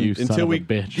we can bitch.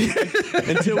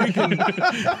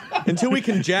 until we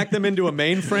can jack them into a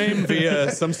mainframe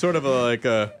via some sort of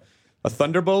a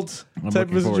Thunderbolt type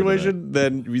of a looking forward to situation,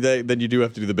 then you do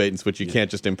have to do the bait and switch. You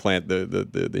can't just implant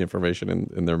the information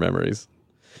in their memories.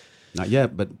 Not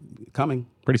yet, but coming.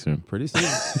 Pretty soon. Pretty soon.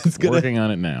 Working on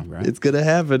it now. Right? It's gonna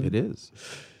happen. It is.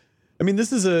 I mean,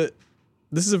 this is a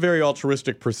very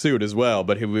altruistic pursuit as well.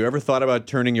 But have you ever thought about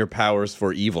turning your powers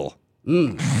for evil?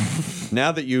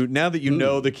 Now that you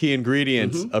know the key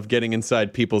ingredients of getting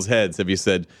inside people's heads, have you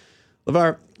said,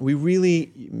 LeVar, we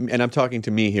really, and I'm talking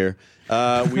to me here,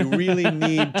 we really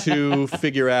need to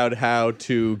figure out how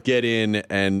to get in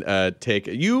and take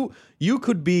you. You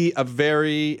could be a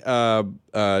very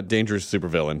dangerous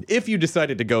supervillain if you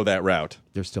decided to go that route.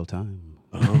 There's still time.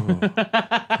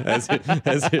 As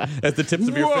the tips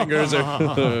of your fingers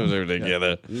are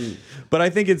together. But I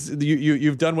think it's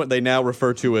you've done what they now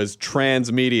refer to as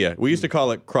transmedia. We used to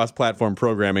call it cross-platform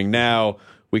programming. Now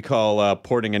we call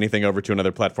porting anything over to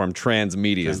another platform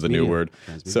transmedia is the new word.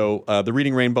 So the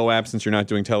Reading Rainbow app, since you're not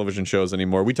doing television shows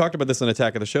anymore, we talked about this on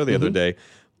Attack of the Show the other day.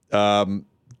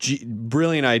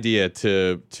 Brilliant idea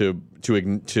to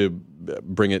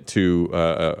bring it to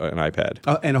an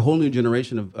iPad. And a whole new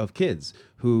generation of kids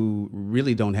who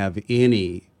really don't have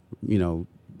any,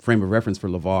 frame of reference for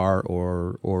LeVar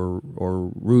or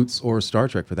Roots or Star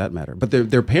Trek for that matter. But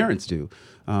their parents do.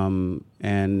 And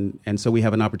so we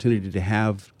have an opportunity to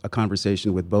have a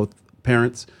conversation with both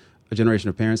parents, a generation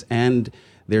of parents, and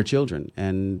their children.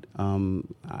 And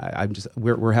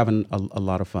we're having a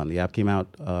lot of fun. The app came out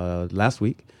last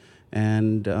week,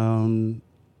 and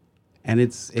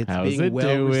it's How's being it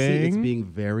well received.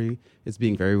 doing? It's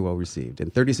being very well received. In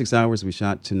 36 hours, we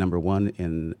shot to #1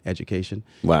 in education.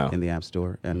 Wow. In the App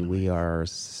Store, and we're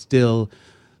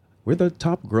the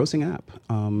top grossing app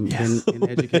in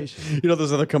education.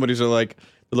 Those other companies are like,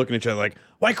 they're looking at each other like,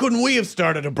 why couldn't we have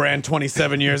started a brand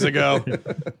 27 years ago?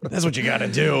 That's what you got to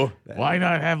do. Why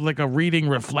not have like a reading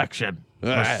reflection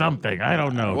or something? I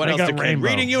don't know. What They else got do kids? Rainbow.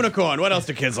 Reading unicorn. What else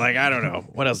do kids like? I don't know.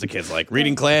 What else do kids like?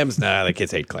 Reading clams? Nah, the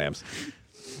kids hate clams.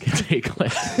 Kids hate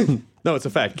clams. No, it's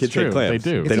a fact. Kids true. hate clams.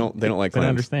 They do. They don't like They clams. don't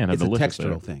understand how It's a delicious they are.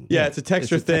 textural thing. Yeah, it's a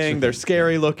texture It's a texture thing. They're thing.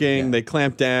 scary looking. Yeah. They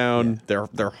clamp down. Yeah.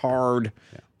 They're hard.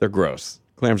 Yeah. They're gross.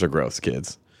 Clams are gross,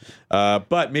 kids.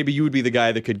 But maybe you would be the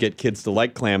guy that could get kids to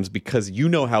like clams because you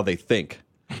know how they think.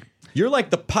 You're like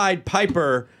the Pied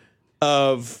Piper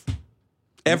of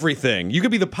everything. You could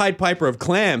be the Pied Piper of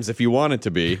clams if you wanted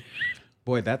to be.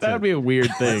 Boy, that That would be a weird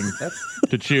thing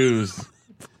to choose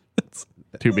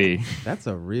to be. That's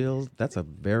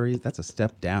a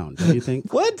step down, don't you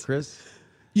think? What? Chris?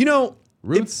 It's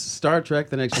Roots, Star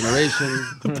Trek, The Next Generation,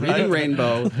 Reading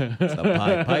Rainbow, the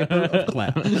Pied Piper of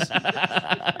clams.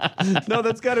 no,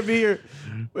 that's got to be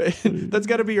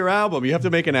your album. You have to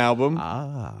make an album.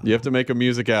 You have to make a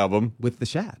music album With the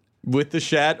Shat, with the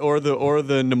Shat or the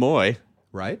Nimoy.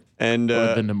 right? And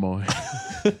Or the Nimoy.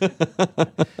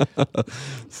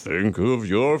 think of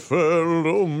your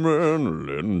fellow man,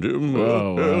 lend him Oh,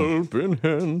 a wow. helping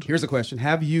hand. Here's a question: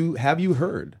 Have you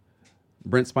heard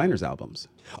Brent Spiner's albums?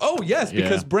 Oh yes,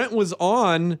 because Yeah. Brent was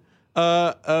on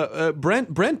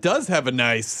Brent does have a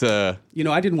nice. I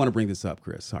didn't want to bring this up,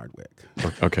 Chris Hardwick,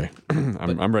 Okay,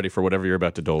 I'm ready for whatever you're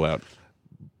about to dole out.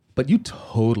 but you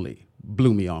totally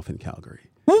blew me off in Calgary.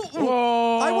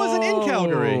 I wasn't in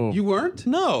Calgary. You weren't?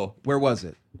 No. Where was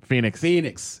it?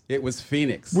 Phoenix. It was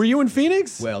Phoenix. Were you in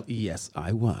Phoenix? Well, yes,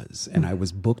 I was. And I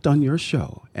was booked on your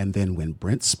show. And then when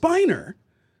Brent Spiner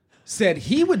said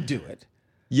he would do it,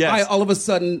 Yes. I all of a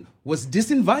sudden was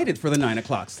disinvited for the 9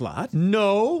 o'clock slot.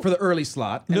 No. For the early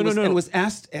slot. And No. And was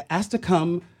asked to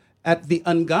come at the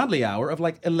ungodly hour of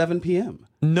like 11 p.m.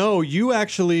 No, you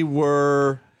actually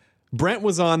were. Brent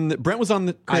was on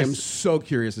the. I am so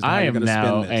curious as to how I you're am going to spin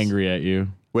now this. angry at you.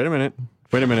 Wait a minute.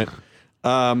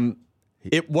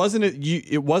 It wasn't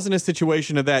a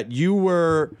situation of that.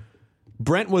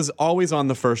 Brent was always on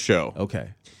the first show.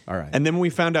 Okay. All right. And then when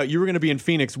we found out you were going to be in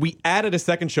Phoenix, we added a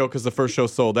second show because the first show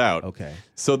sold out. Okay.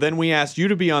 So then we asked you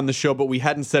to be on the show, but we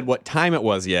hadn't said what time it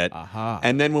was yet.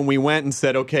 And then when we went and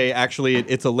said, okay, actually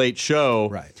it's a late show.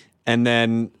 Right. And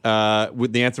then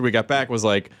with the answer we got back was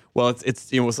like, well,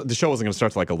 the show wasn't going to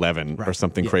start till like 11 or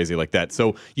something crazy like that.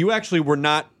 So you actually were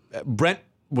not. Brent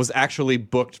was actually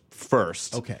booked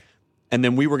first. Okay. And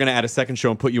then we were going to add a second show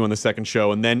and put you on the second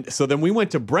show. And then we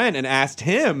went to Brent and asked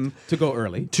him to go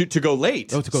early. To go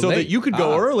late. Oh, to go so late. that you could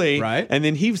go early. Right. And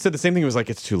then he said the same thing. He was like,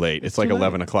 it's too late. It's like too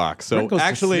 11 late. o'clock. So Brent goes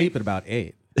actually, to sleep at about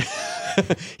 8.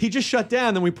 he just shut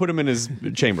down. Then we put him in his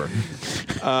chamber.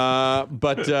 So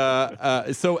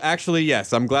actually,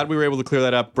 yes, I'm glad we were able to clear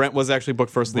that up. Brent was actually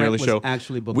booked first in the early show.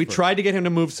 We first. tried to get him to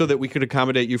move so that we could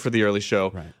accommodate you for the early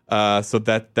show. Right. So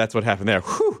that's what happened there.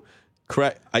 Whew.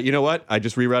 Correct. You know what? I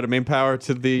just rerouted main power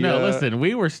to the. No, listen,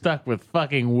 we were stuck with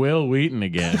fucking Will Wheaton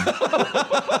again.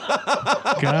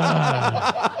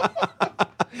 God.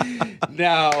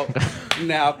 Now,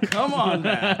 come on,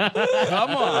 man. Come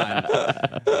on.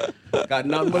 Got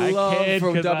nothing but love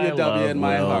from WW in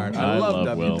my heart. I love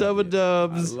W. Double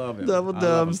dubs. I love him. Double I love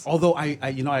dubs. him. Although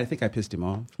I think I pissed him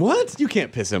off. What? You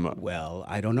can't piss him up. Well,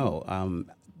 I don't know.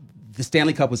 The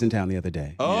Stanley Cup was in town the other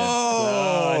day.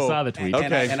 Oh, I saw the tweet.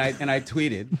 Okay. And I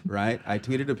tweeted, right? I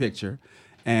tweeted a picture,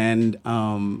 and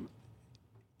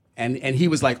he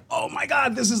was like, "Oh my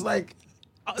God, this is like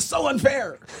so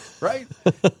unfair," right?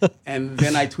 And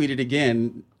then I tweeted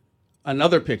again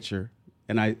another picture,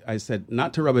 and I said,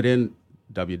 "Not to rub it in,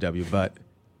 WW, but."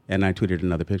 And I tweeted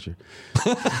another picture.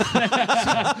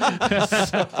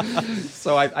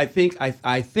 So I think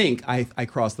I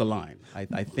crossed the line.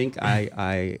 I think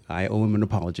I owe him an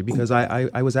apology because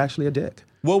I was actually a dick.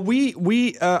 Well,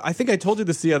 I think I told you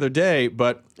this the other day,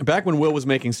 but back when Will was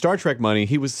making Star Trek money,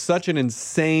 he was such an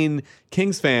insane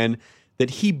Kings fan that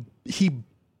he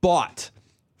bought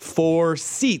 4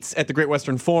 seats at the Great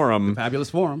Western Forum,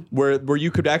 Fabulous Forum, where you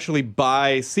could actually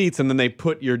buy seats, and then they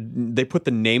put your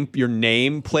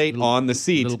name plate on the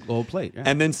seat, little gold plate, yeah.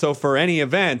 and then so for any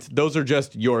event, those are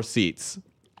just your seats.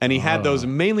 And he had those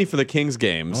mainly for the Kings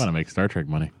games. I want to make Star Trek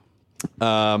money.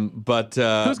 But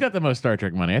Who's got the most Star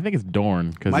Trek money? I think it's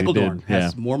Dorn. Michael Dorn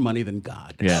has more money than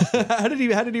God. Yeah. how did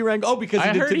he rank? Oh, because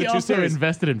I he heard did he the 2 also series.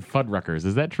 invested in Fuddruckers.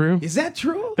 Is that true? Is that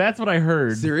true? That's what I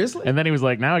heard. Seriously? And then he was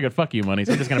like, now I got fuck you money,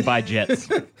 so I'm just going to buy jets.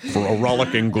 For a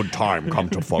rollicking good time, come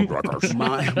to Fuddruckers.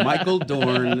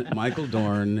 Michael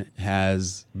Dorn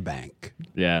has bank.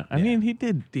 Yeah. I mean, he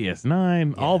did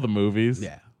DS9, all the movies.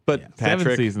 Yeah. But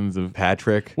 7 seasons of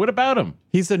Patrick. What about him?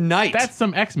 He's a knight. That's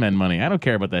some X-Men money. I don't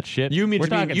care about that shit. You mean We're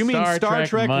talking Star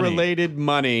Trek money. related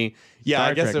money? Yeah,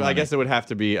 I guess it would have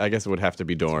to be. I guess it would have to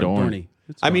be Dorn. Dorny.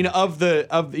 I mean, of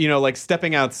like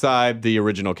stepping outside the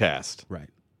original cast. Right.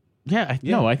 Yeah,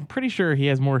 no, I'm pretty sure he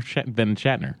has more than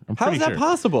Shatner. How is that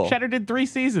possible? Shatner did 3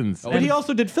 seasons. But he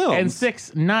also did films. And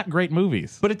 6 not great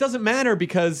movies. But it doesn't matter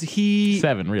because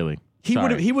 7, really. He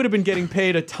would have been getting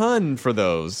paid a ton for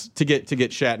those to get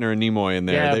Shatner and Nimoy in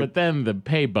there. Yeah, but then the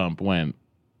pay bump went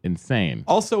insane.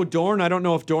 Also, Dorn, I don't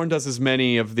know if Dorn does as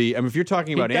many of the. I mean, if you're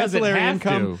talking about ancillary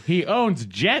income, he owns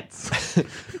jets.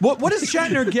 What does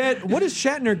Shatner get? What does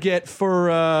Shatner get for?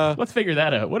 Let's figure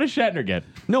that out. What does Shatner get?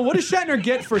 No, what does Shatner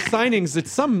get for signings?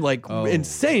 It's some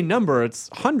insane number. It's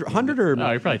 100 or.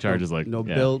 No, he probably charges like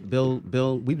Bill.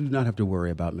 We do not have to worry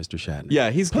about Mr. Shatner.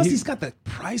 Yeah, he's got the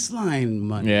Priceline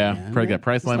money. Yeah, man. probably got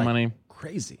Priceline money.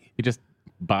 Crazy. He just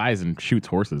buys and shoots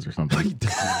horses or something.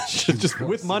 just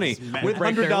with money, with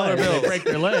 $100 They bills. break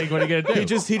their leg. What are you gonna do? He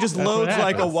just That's loads what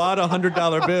like a happens. wad of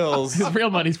 $100 bills. His real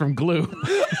money's from glue.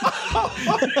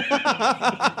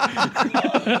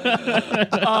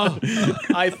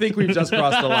 I think we've just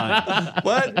crossed the line.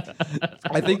 What?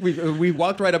 I think we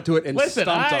walked right up to it and Listen,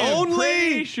 stomped I on am it.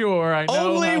 pretty sure I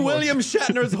know Only how William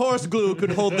Shatner's horse glue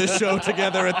could hold this show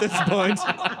together at this point.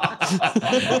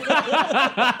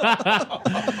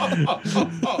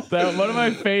 One of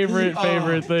my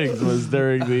favorite things was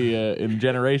during the in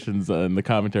Generations in the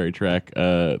commentary track.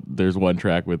 There's one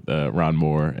track with Ron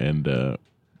Moore and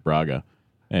Braga,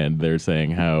 and they're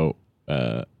saying how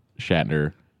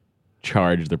Shatner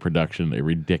charged the production a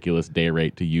ridiculous day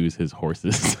rate to use his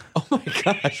horses. Oh my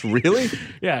gosh, really?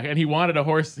 Yeah, and he wanted a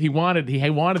horse. He wanted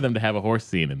them to have a horse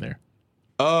scene in there.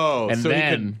 Oh, and so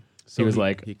then he was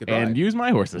like, he could and ride. use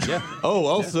my horses. Yeah. Oh,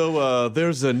 also,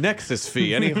 there's a Nexus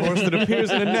fee. Any horse that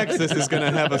appears in a Nexus is going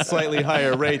to have a slightly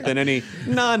higher rate than any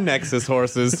non-Nexus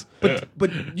horses.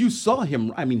 But you saw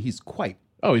him. I mean, he's quite.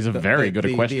 Oh, he's a very good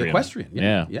equestrian. The equestrian.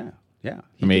 Yeah.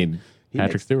 I mean,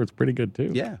 Patrick Stewart's pretty good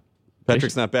too. Yeah.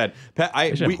 Patrick's not bad.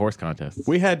 They should have horse contests.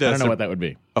 We had. I don't know what that would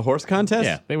be. A horse contest?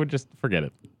 Yeah, they would just forget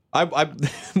it.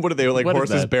 What are they like? What is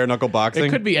Horses that? bare knuckle boxing? It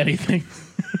could be anything.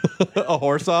 A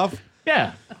horse off.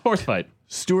 Yeah, horse fight.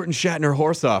 Stewart and Shatner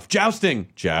horse off. Jousting.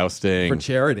 For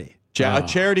charity. A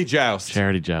charity joust.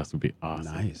 Charity joust would be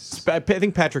awesome. Nice. I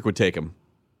think Patrick would take him.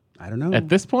 I don't know. At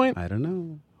this point, I don't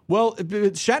know. Well,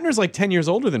 Shatner's like 10 years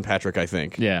older than Patrick, I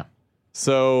think. yeah,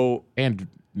 So and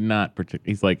not particular.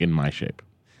 He's like in my shape.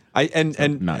 not good.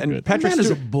 The Patrick man is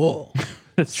a Stewart. bull.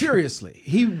 Seriously,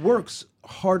 he works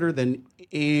harder than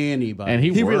anybody. And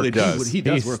he really works. does. He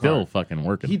does He's work still hard. fucking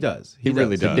working. He does. He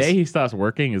really The does. day he stops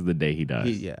working is the day he does.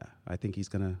 Yeah, I think he's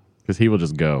gonna. Because he will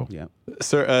just go. Yeah.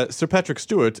 Sir Patrick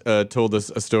Stewart told us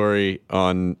a story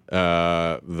on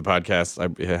the podcast. I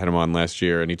had him on last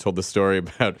year, and he told the story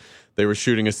about they were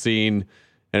shooting a scene,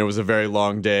 and it was a very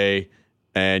long day,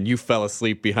 and you fell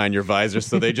asleep behind your visor.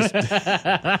 So they just, do you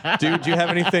have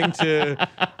anything to?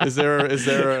 Is there?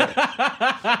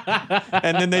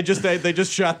 And then they just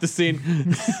shot the scene,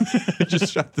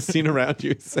 just shot the scene around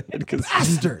you. Because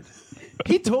Bastard.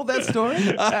 He told that story?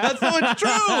 that's not true.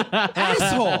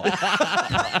 Asshole.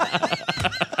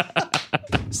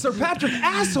 Sir Patrick,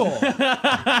 asshole.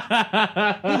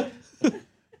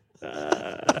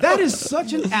 That is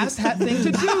such an asshat thing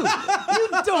to do. You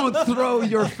don't throw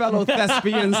your fellow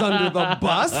thespians under the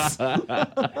bus.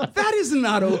 That is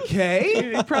not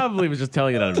okay. He probably was just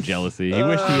telling it out of jealousy. He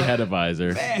wished he had a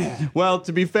visor. Well,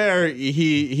 to be fair,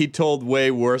 he told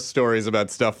way worse stories about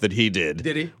stuff that he did.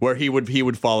 Did he? Where he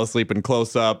would fall asleep in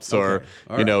close-ups, or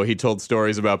All right. he told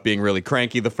stories about being really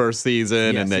cranky the first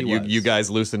season, Yes, and that he was. you guys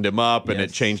loosened him up, and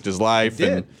Yes. it changed his life.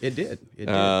 It did.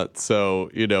 So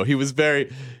he was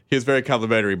very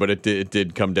complimentary, but it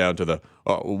did come down to the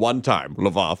one time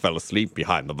LeVar fell asleep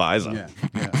behind the visor.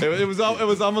 Yeah. It was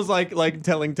almost like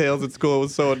telling tales at school. It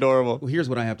was so adorable. Well, here's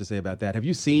what I have to say about that. Have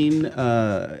you seen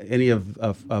any of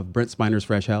Brent Spiner's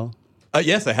Fresh Hell?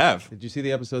 Yes, I have. Did you see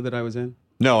the episode that I was in?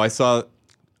 No, I saw.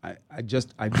 I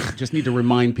just need to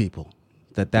remind people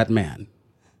that man,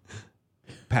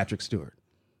 Patrick Stewart,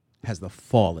 has the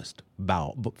foulest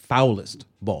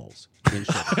balls in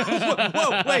show.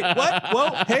 Whoa, wait, what?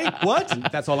 Whoa, hey,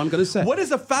 what? That's all I'm going to say. What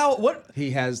is a foul? What? He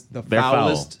has the They're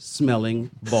foulest smelling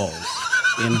balls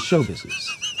in show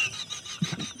business.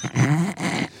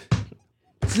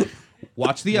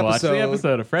 Watch the Watch the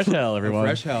episode of Fresh Hell, everyone.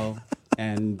 Fresh Hell,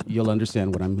 and you'll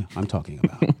understand what I'm talking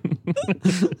about.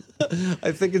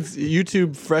 I think it's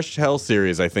YouTube Fresh Hell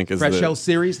series. I think is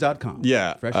FreshHellSeries.com.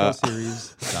 Yeah,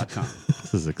 FreshHellSeries.com.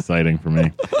 This is exciting for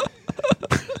me.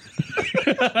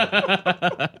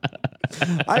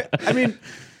 I mean,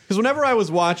 because whenever I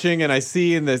was watching and I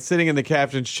see sitting in the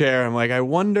captain's chair, I'm like, I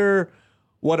wonder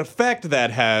what effect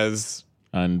that has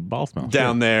On ball smell.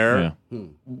 down there. Yeah.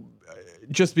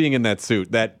 Just being in that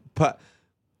suit.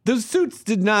 Those suits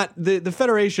did not. The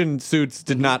Federation suits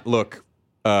did not look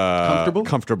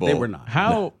comfortable. They were not.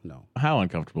 How No. how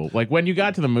uncomfortable? Like when you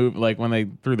got to the move, like when they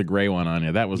threw the gray one on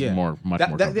you, that was much more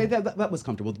comfortable. That was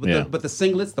comfortable. But, Yeah. but the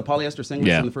singlets, the polyester singlets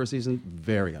Yeah. in the first season,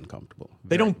 very uncomfortable.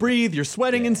 They don't breathe. You're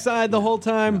sweating inside the whole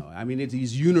time. No, I mean, it's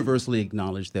universally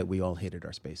acknowledged that we all hated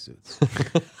our spacesuits.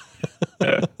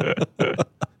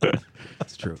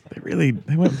 That's true. They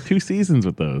went 2 seasons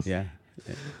with those. Yeah.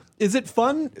 Is it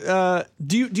fun?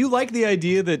 Do you like the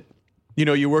idea that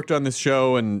you worked on this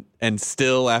show and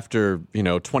still after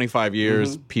 25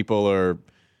 years people are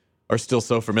still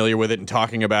so familiar with it and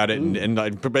talking about it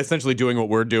and essentially doing what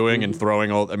we're doing and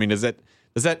throwing all. I mean, is that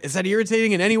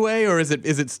irritating in any way, or is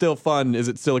it still fun? Is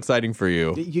it still exciting for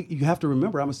you? You have to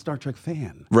remember, I'm a Star Trek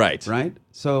fan. Right. Right.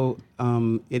 So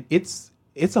it's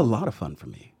a lot of fun for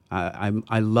me.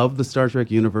 I love the Star Trek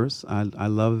universe. I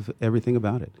love everything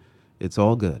about it. It's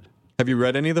all good. Have you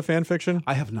read any of the fan fiction?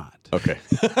 I have not. Okay,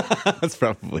 that's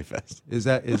probably fast. Is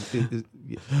good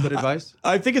advice?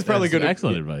 I think it's probably That's good.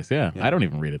 excellent advice. Yeah. I don't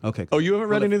even read it. Okay. Oh, you haven't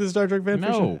read any of the Star Trek fan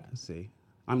fiction? No. Let's see.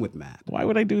 I'm with Matt. Why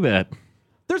would I do that?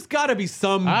 There's got to be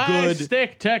some I good.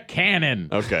 stick to canon.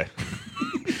 Okay.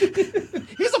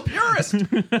 He's a purist.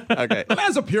 Okay. The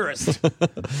man's a purist.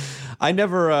 I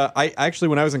never. I actually,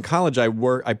 when I was in college, I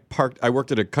worked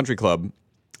at a country club.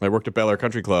 I worked at Bel Air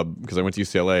Country Club because I went to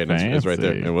UCLA, and it was right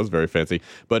there. It was very fancy.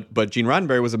 But Gene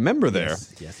Roddenberry was a member there.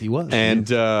 Yes, he was.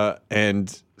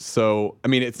 And so, I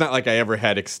mean, it's not like I ever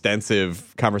had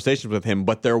extensive conversations with him,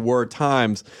 but there were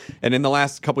times, and in the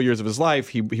last couple years of his life,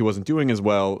 he wasn't doing as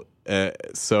well.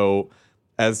 So,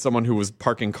 as someone who was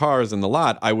parking cars in the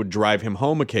lot, I would drive him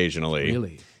home occasionally.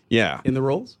 Really? Yeah. In the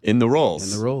Rolls? In the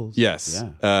Rolls. In the Rolls. Yes.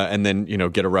 Yeah. And then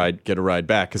get a ride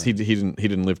back because he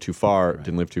didn't live too far.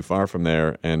 Didn't live too far from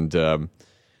there, and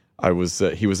he was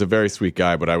a very sweet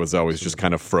guy, but I was always just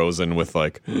kind of frozen with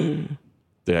like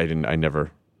I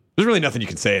never. There's really nothing you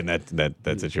can say in that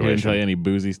situation. He didn't tell you any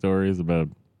boozy stories about.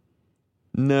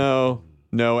 No,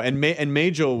 and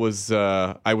Majel was.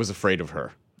 I was afraid of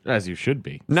her. As you should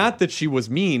be. Not that she was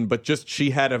mean, but just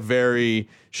she had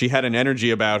an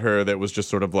energy about her that was just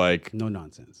sort of like No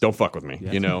nonsense. don't fuck with me,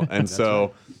 And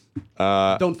so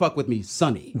Don't fuck with me,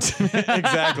 Sonny.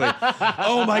 exactly.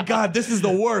 Oh my God, this is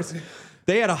the worst.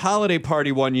 They had a holiday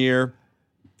party one year,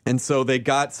 and so they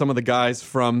got some of the guys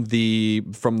from the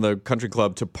country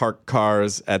club to park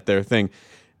cars at their thing,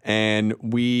 and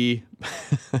we.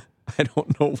 I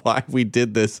don't know why we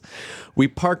did this. We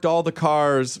parked all the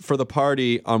cars for the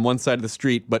party on one side of the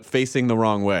street, but facing the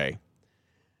wrong way.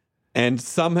 And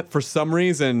for some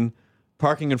reason,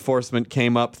 parking enforcement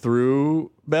came up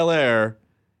through Bel Air,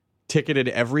 ticketed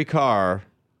every car.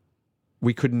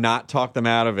 We could not talk them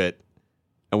out of it.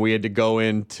 And we had to go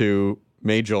into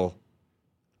Majel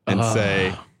and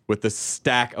say, with the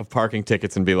stack of parking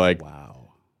tickets, and be like,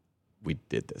 Wow. we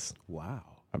did this. Wow.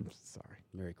 I'm sorry.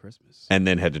 Merry Christmas. And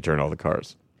then had to turn all the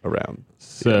cars around.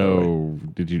 So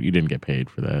you didn't get paid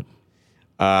for that?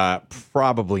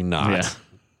 Probably not. Yeah.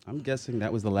 I'm guessing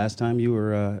that was the last time you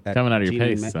were at Coming out of your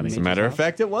Gene pace, and Sonny. As a matter of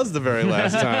fact, it was the very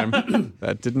last time.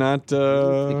 That did not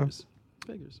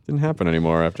Figures. didn't happen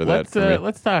anymore after that. for me.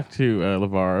 Let's talk to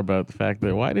LeVar about the fact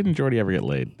that why didn't Geordi ever get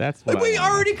laid? That's what we I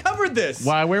wanna already covered this.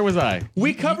 know. Why? Where was I?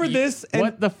 We covered this. And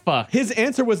what the fuck? His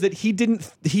answer was that he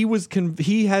didn't.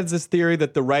 He has this theory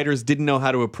that the writers didn't know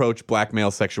how to approach black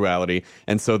male sexuality,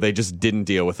 and so they just didn't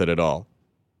deal with it at all.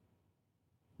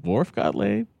 Worf got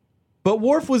laid. But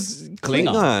Worf was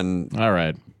Klingon. All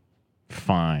right,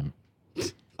 fine.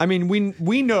 I mean,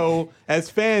 we know as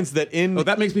fans that in Oh,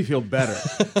 that makes me feel better.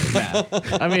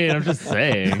 I mean, I'm just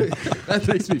saying. That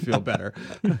makes me feel better.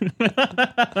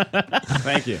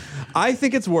 Thank you. I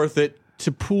think it's worth it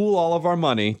to pool all of our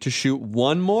money to shoot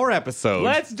one more episode.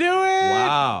 Let's do it.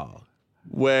 Wow.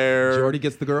 Where Geordi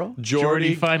gets the girl?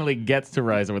 Geordi finally gets to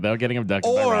Riser without getting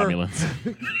abducted by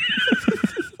Romulans.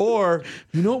 Or,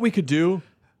 you know what we could do?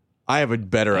 I have a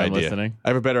better I'm idea. listening. I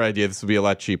have a better idea. This will be a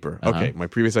lot cheaper. Okay, my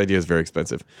previous idea is very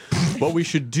expensive. What we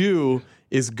should do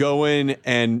is go in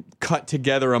and cut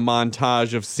together a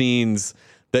montage of scenes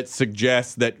that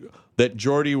suggest that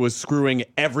Geordi was screwing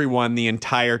everyone the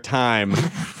entire time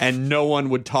and no one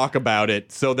would talk about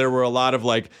it. So there were a lot of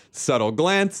like subtle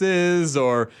glances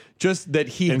or just that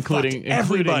he fucked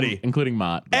everybody. Including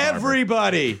Mott.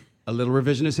 Everybody. A little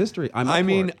revisionist history. I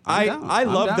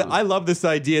love this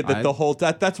idea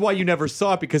that that's why you never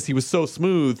saw it, because he was so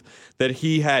smooth that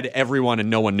he had everyone and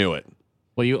no one knew it.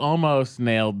 Well, you almost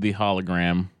nailed the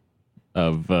hologram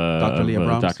of Dr. Leah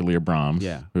Brahms. Dr. Leah Brahms,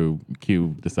 Yeah. who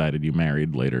Q decided you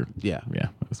married later. Yeah. Yeah,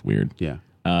 that was weird. Yeah.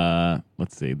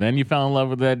 Let's see. Then you fell in love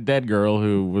with that dead girl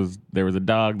there was a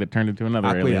dog that turned into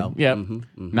another alien. Aquiel. Yep.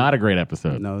 Not a great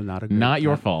episode. No, not a great. Not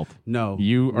your fault. No.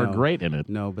 You are no, great in it.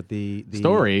 No, but the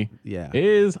Story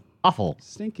is awful.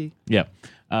 stinky. Yep.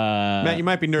 Matt, you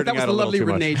might be nerding That was out the a little lovely too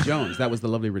Renee much. Jones. That was the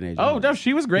lovely Renee Jones. Oh, no,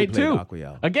 she was great Who too. played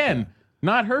Aquiel. Again,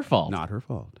 not her fault. Not her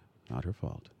fault. Not her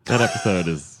fault. That episode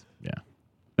is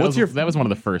That was one of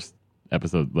the first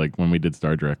episodes, like when we did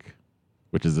Star Trek,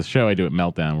 which is a show I do at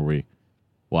Meltdown where we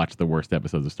watch the worst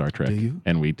episodes of Star Trek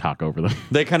and we talk over them.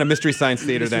 They kind of Mystery Science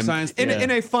Theater them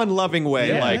in a fun, loving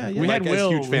way. We had as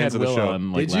Will, huge fans of the show.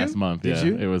 On, Did you? last month. Did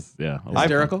you? It was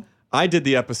Hysterical? I did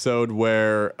the episode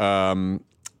where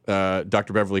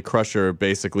Dr. Beverly Crusher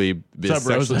basically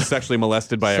is sexually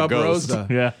molested by a ghost. Rosa.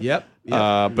 Yeah. Yep.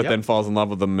 But then falls in love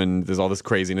with them, and there's all this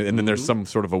craziness. And then there's some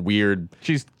sort of a weird...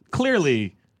 She's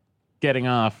clearly getting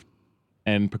off,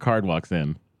 and Picard walks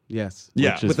in. Yes.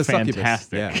 Yeah. Which is With the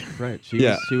fantastic. succubus. Yeah. Right. She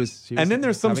was and then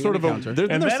there's some having sort an of a... encounter.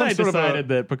 And then I decided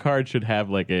that Picard should have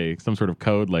like some sort of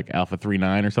code, like Alpha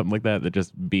 39 or something like that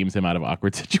just beams him out of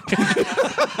awkward situations.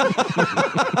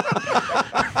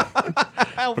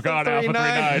 Alpha God, Alpha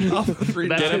 39. Alpha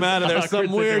 39. Get him out of there. Awkward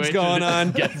Something weird's situation. going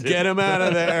on. Get him out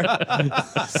of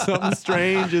there. Something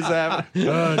strange is happening.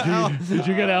 Did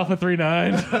you get Alpha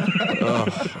 39?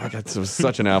 I got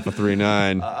such an Alpha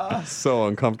 39. So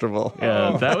uncomfortable.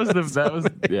 Yeah, that was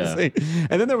yeah.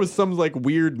 And then there was some like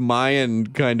weird Mayan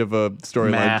kind of a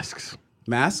storyline. Masks.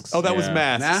 Masks? Oh, that was Yeah.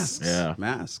 Masks. Masks. Yeah.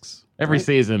 Masks. Every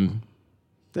season,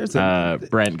 There's a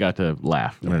Brent got to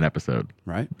laugh in an episode,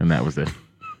 right. and that was it.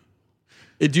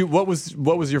 What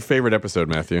was your favorite episode,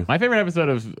 Matthew? My favorite episode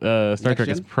of Star Trek Gen?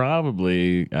 is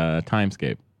probably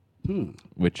Timescape,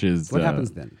 which is What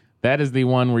happens then? That is the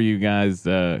one where you guys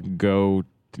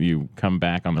you come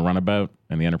back on the runabout,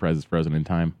 and the Enterprise is frozen in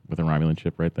time with a Romulan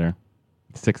ship right there.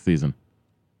 6th season.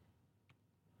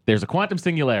 There's a quantum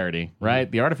singularity, right?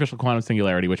 The artificial quantum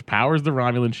singularity, which powers the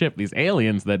Romulan ship. These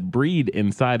aliens that breed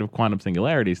inside of quantum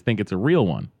singularities think it's a real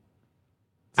one.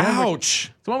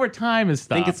 Ouch! It's one where time is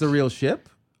stopped. Think it's a real ship?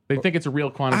 They think it's a real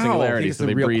quantum Ow. singularity, It's so a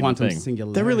they real breed the quantum thing.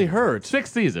 singularity. That really hurts. 6th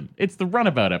season. It's the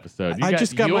runabout episode.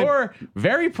 You're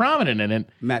Very prominent in it.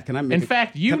 Matt, can I make In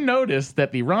fact, you noticed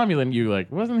that the Romulan, you like,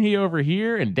 wasn't he over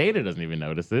here? And Data doesn't even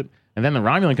notice it. And then the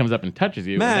Romulan comes up and touches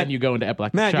you, Matt, and then you go into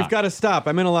epileptic Matt, shock. you've got to stop.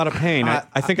 I'm in a lot of pain. I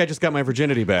think I just got my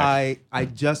virginity back.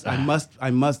 I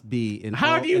must be in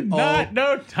How do you not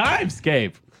know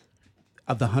Timescape?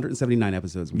 of the 179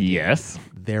 episodes we did, Yes.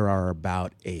 there are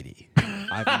about 80.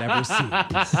 I've never seen.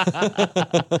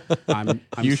 I'm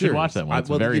You should serious. watch that one. It's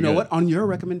well, very you know good. what? On your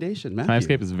recommendation, Matthew.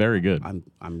 Timescape is very good.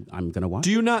 I'm gonna watch.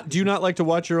 do you not like to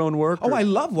watch your own work? Oh, or- I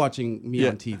love watching me Yeah.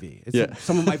 on TV. It's Yeah.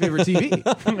 some of my favorite TV.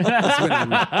 That's when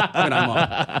I'm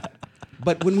on.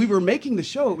 But when we were making the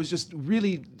show, it was just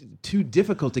really too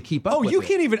difficult to keep up with. You it.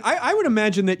 can't even. I would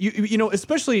imagine that you know,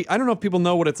 especially, I don't know if people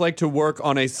know what it's like to work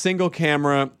on a single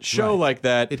camera show Right. like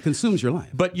that. It consumes your life.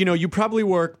 But you know, you probably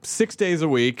work 6 days a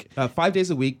week, 5 days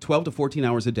a week, 12 to 14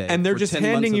 hours a day, and they're for just 10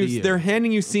 months handing of you. the year. They're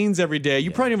handing you scenes every day. You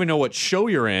probably don't even know what show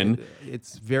you're in.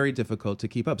 It's very difficult to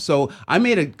keep up. So I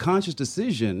made a conscious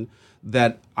decision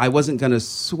that I wasn't going to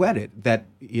sweat it, that,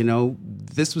 you know,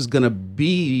 this was going to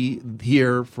be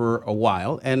here for a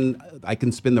while, and I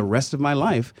can spend the rest of my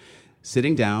life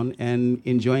sitting down and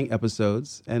enjoying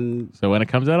episodes. And So when it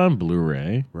comes out on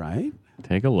Blu-ray, right,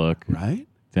 take a look. right,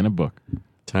 It's in a book.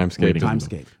 Timescape.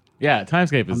 Timescape. Yeah,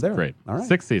 Timescape is there. great. All right.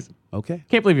 6th season. Okay,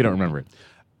 Can't believe you don't remember it.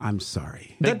 I'm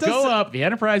sorry. They That does go sa- up, the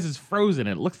Enterprise is frozen.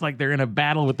 It looks like they're in a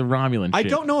battle with the Romulan I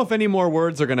ship. don't know if any more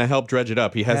words are going to help dredge it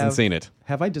up. He hasn't seen it.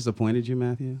 Have I disappointed you,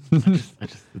 Matthew?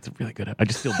 It's a really good. I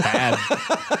just feel bad.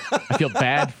 I feel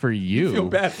bad for you.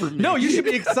 for me. No, you should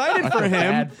be excited for him.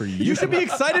 bad for you. You should be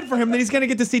excited for him that he's going to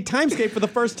get to see Timescape for the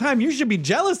first time. You should be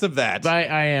jealous of that. I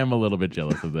am a little bit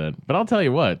jealous of that, but I'll tell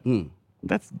you what.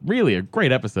 That's really a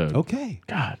great episode. Okay.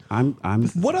 God. I'm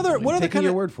What other taking kind your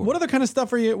of word for it. what other kind of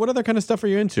stuff are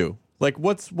you into? Like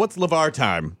what's LeVar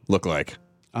time look like?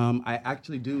 I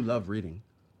actually do love reading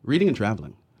and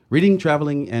traveling. Reading,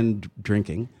 traveling, and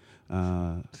drinking. See,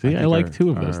 I think like two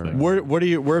of those things.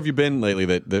 Where have you been lately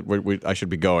that I should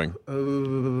be going?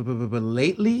 But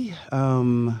lately,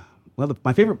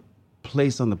 my favorite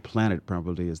place on the planet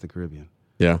probably is the Caribbean.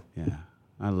 Yeah. Yeah,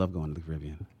 I love going to the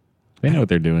Caribbean. They know what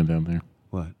they're doing down there.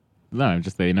 What? No,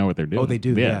 just they know what they're doing. Oh, they do.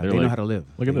 Yeah, Yeah, they're they know like, how to live.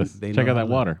 Look at this. They Check know out how that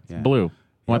to water. live. It's Yeah. blue.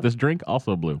 Want this drink?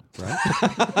 Also blue. Right?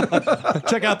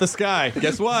 Check out the sky.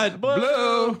 Guess what?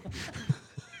 Blue.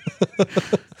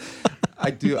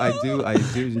 I do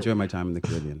enjoy my time in the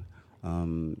Caribbean.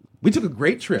 We took a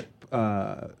great trip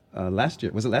last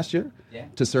year. Was it last year? Yeah.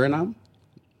 To Suriname.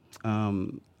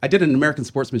 I did an American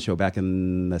Sportsman show back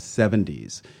in the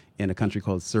 70s in a country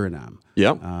called Suriname.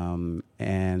 Yep.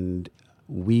 And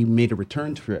we made a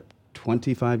return trip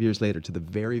 25 years later to the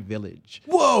very village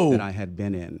Whoa! that I had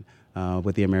been in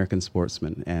with the American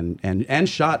Sportsman and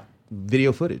shot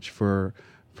video footage for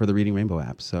the Reading Rainbow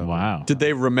app. So Wow. Did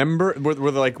they remember? Were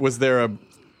they like? Was there a?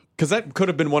 Because that could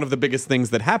have been one of the biggest things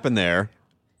that happened there.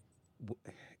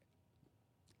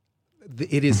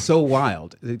 It is so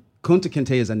wild. Kunta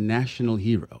Kinte is a national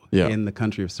hero Yeah. in the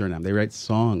country of Suriname. They write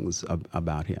songs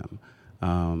about him.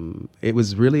 It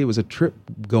was a trip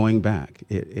going back.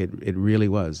 It really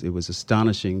was. It was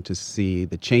astonishing to see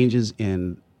the changes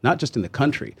in not just in the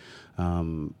country,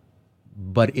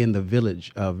 but in the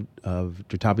village of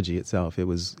Dritabaji itself. It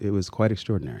was quite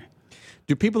extraordinary.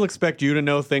 Do people expect you to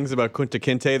know things about Kunta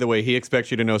Kinte the way he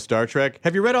expects you to know Star Trek?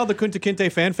 Have you read all the Kunta Kinte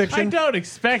fan I fiction? don't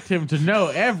expect him to know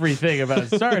everything about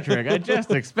Star Trek. I just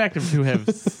expect him to have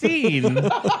seen a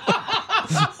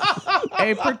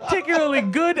particularly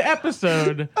good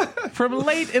episode from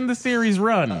late in the series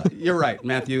run. You're right,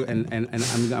 Matthew, and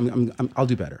I'll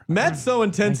do better. Matt's so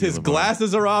intense, his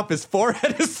glasses are off, his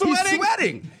forehead is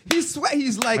sweating. He's sweating.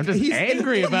 He's like, I'm just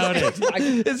angry about it.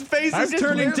 His face I'm is just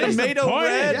turning really tomato disappointed.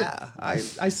 red. Yeah,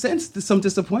 I sensed some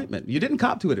disappointment. You didn't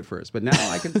cop to it at first, but now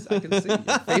I can see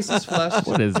your face is flushed.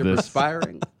 What is You're this?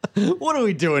 perspiring. What are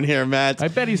we doing here, Matt? I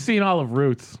bet he's seen all of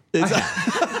Roots. It's 8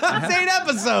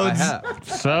 episodes. I have.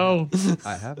 So,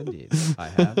 I have indeed.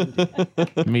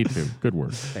 me too. Good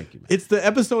work. Thank you, man. It's the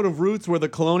episode of Roots where the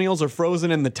colonials are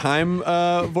frozen in the time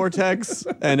vortex,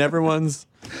 and everyone's.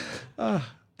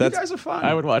 You guys are fun.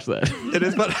 I would watch that. It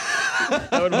is, but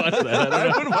I would watch that.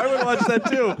 I would watch that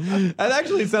too. And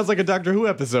actually, it sounds like a Doctor Who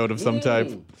episode of some type.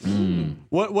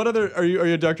 What other are you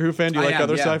a Doctor Who fan? Do you like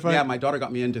other sci-fi? Yeah, my daughter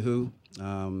got me into Who.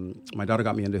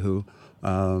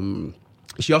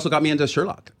 She also got me into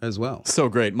Sherlock as well. So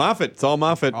great, Moffat. It's all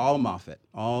Moffat. All Moffat.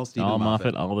 All Stephen All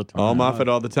Moffat. Moffat all the time. All Moffat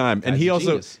all the time. And Guy's he a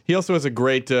also genius. has a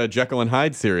great Jekyll and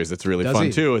Hyde series that's really Does fun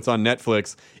he? too. It's on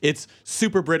Netflix. It's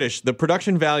super British. The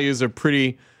production values are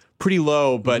pretty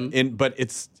low, but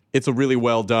it's a really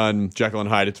well done Jekyll and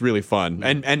Hyde. It's really fun.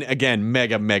 And again,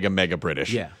 mega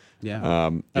British. Yeah.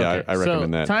 Okay, I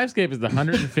recommend that. Timescape is the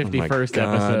 151st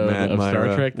God, episode Matt of Star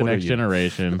Myra, Trek: The what are Next you?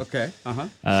 Generation. Okay.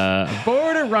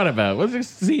 Board or runabout? Let's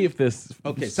just see if this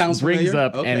sounds brings familiar.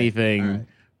 up Okay. anything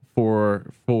for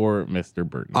Mr.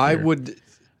 Burton. I here. would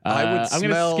I'm gonna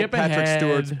smell skip Patrick ahead.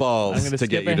 Stewart's I'm balls gonna to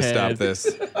get skip you to stop ahead.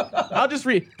 this. I'll just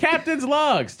read. Captain's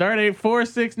log. Stardate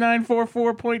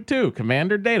 46944.2.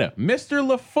 Commander data. Mr.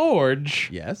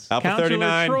 LaForge. Yes. Alpha Counselor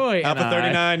 39. Troy Alpha and I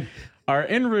 39. are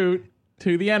en route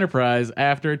to the Enterprise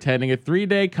after attending a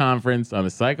 3-day conference on the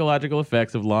psychological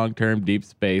effects of long-term deep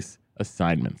space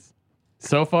assignments.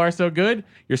 So far, so good.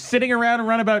 You're sitting around a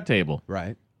runabout table.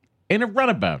 Right. In a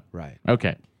runabout. Right.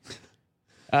 Okay.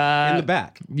 In the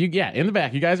back. In the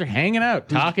back. You guys are hanging out,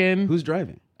 talking. Who's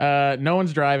driving? No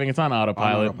one's driving. It's on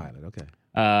autopilot. Autopilot. Okay.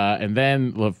 And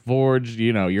then LaForge,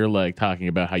 you're like talking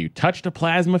about how you touched a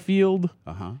plasma field.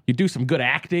 Uh-huh. You do some good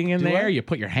acting in there. I? You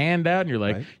put your hand out and you're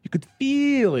like, Right. you could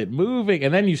feel it moving.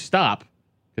 And then you stop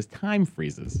because time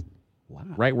freezes Wow.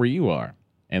 right where you are.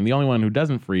 And the only one who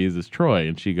doesn't freeze is Troy.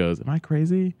 And she goes, am I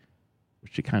crazy?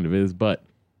 Which she kind of is. But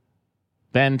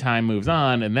then time moves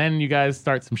on. And then you guys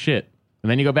start some shit. And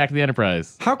then you go back to the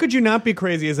Enterprise. How could you not be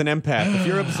crazy as an empath if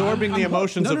you're absorbing the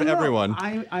emotions of everyone?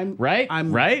 I'm Right?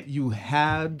 Right? You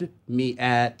had me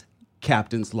at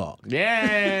Captain's log.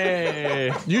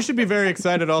 Yay! You should be very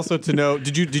excited also to know.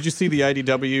 Did you see the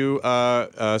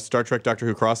IDW Star Trek Doctor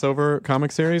Who crossover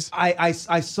comic series? I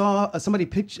saw somebody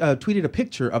tweeted a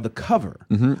picture of the cover,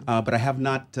 but I have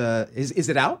not. Is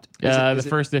it out? The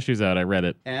first issue's out. I read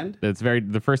it. And?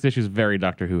 The first issue's very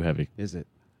Doctor Who heavy. Is it?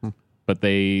 But at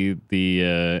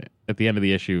the end of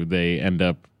the issue, they end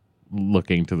up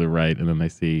looking to the right, and then they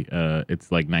see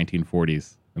it's like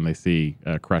 1940s, and they see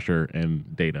Crusher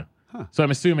and Data. Huh. So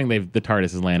I'm assuming the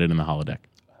TARDIS has landed in the holodeck.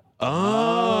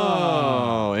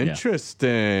 Oh,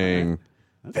 interesting.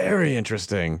 Very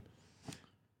interesting.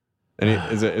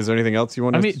 Is there anything else you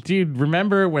want to... I mean, do you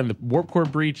remember when the warp core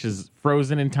breach is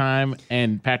frozen in time,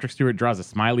 and Patrick Stewart draws a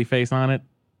smiley face on it?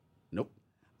 Nope.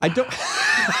 I don't...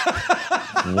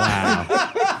 Wow.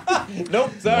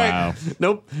 Nope, sorry. Wow.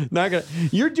 Nope, not gonna.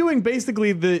 You're doing basically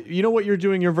you know what you're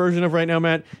doing your version of right now,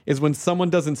 Matt, is when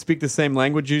someone doesn't speak the same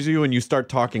language as you and you start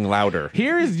talking louder.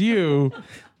 Here's you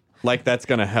Like that's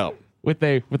gonna help. with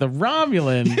a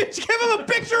Romulan. Give him a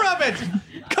picture of it!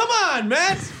 Come on,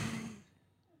 Matt!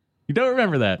 You don't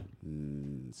remember that.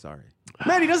 Sorry.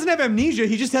 Matt, he doesn't have amnesia,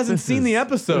 he just hasn't seen the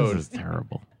episode. This is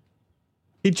terrible.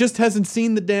 He just hasn't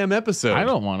seen the damn episode. I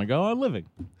don't want to go on living.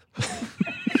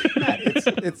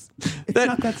 It's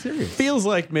not that serious. Feels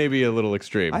like maybe a little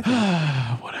extreme.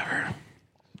 Whatever.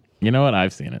 You know what?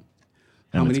 I've seen it.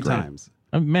 How And many it's great. times?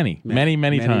 Many times.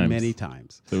 Many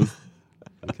times. It was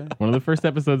Okay. one of the first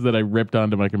episodes that I ripped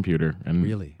onto my computer, and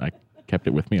Really? I kept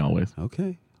it with me always.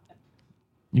 Okay.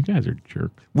 You guys are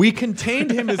jerks. We contained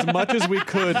him as much as we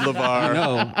could, LeVar.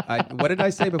 No. What did I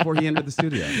say before he entered the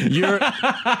studio?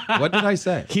 What did I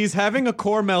say? He's having a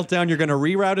core meltdown. You're going to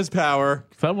reroute his power.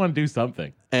 Someone do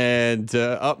something. And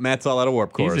Matt's all out of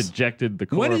warp cores. He's ejected the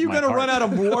core. When are you going to run out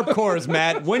of warp cores,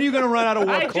 Matt? When are you going to run out of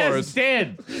warp I cores? just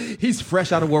did. He's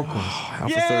fresh out of warp course. Alpha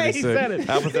Yay, 36. he said it.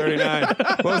 Alpha 39.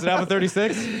 What was it, Alpha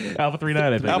 36? Alpha 39,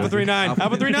 I think. Alpha 39.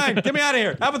 Alpha 39. Get me out of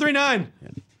here. Alpha 39.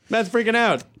 Matt's freaking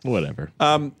out. Whatever.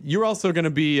 You're also going to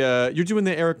be, you're doing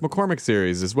the Eric McCormick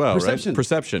series as well, right?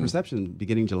 Perception,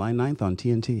 beginning July 9th on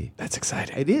TNT. That's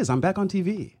exciting. It is. I'm back on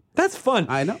TV. That's fun.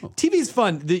 I know. TV's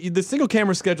fun. The single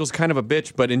camera schedule is kind of a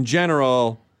bitch, but in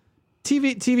general,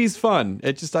 TV's fun.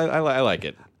 It just I like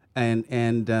it.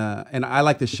 and I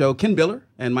like the show. Ken Biller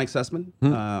and Mike Sussman,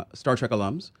 Star Trek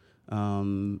alums,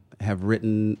 have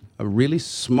written a really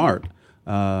smart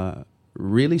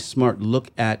look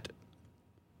at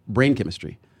brain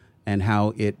chemistry and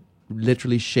how it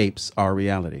literally shapes our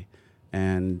reality.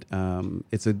 And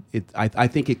I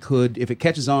think it could, if it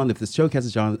catches on, if the show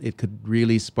catches on, it could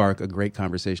really spark a great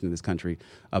conversation in this country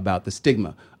about the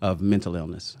stigma of mental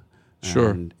illness.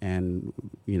 Sure. And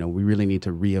we really need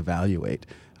to reevaluate,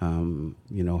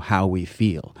 how we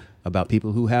feel about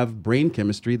people who have brain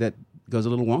chemistry that goes a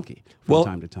little wonky from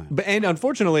time to time. And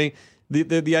unfortunately,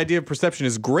 the idea of perception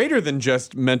is greater than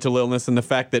just mental illness, and the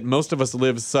fact that most of us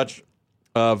live such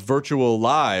virtual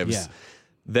lives. Yeah.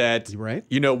 That, right?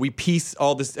 We piece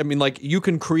all this. I mean, like, you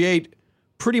can create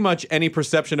pretty much any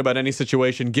perception about any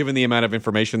situation given the amount of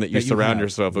information that you surround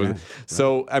yourself with. Yeah,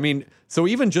 so, I mean, so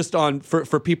even just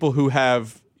for people who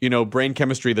have, brain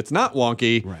chemistry that's not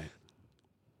wonky, right.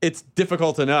 It's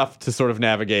difficult enough to sort of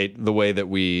navigate the way that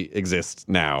we exist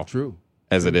now. True.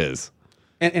 As it is.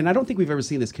 And I don't think we've ever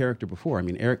seen this character before. I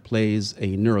mean, Eric plays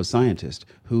a neuroscientist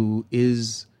who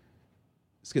is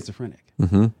schizophrenic.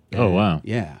 Mm-hmm. Oh, wow.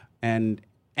 Yeah. And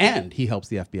he helps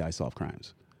the FBI solve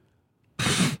crimes.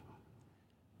 It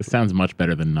sounds much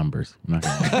better than Numbers. I'm not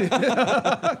gonna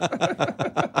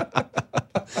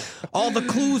All the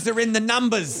clues are in the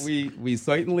numbers. We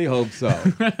certainly hope so.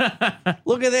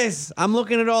 Look at this. I'm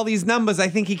looking at all these numbers. I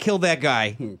think he killed that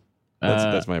guy.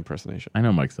 That's my impersonation. I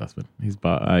know Mike Sussman.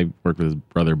 I worked with his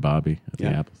brother Bobby at the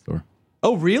Apple Store.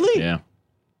 Oh, really? Yeah.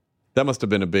 That must have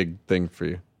been a big thing for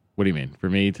you. What do you mean?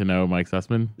 For me to know Mike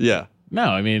Sussman? Yeah. No,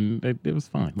 I mean it was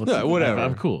fine. No, whatever.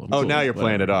 I'm cool. Oh, now you're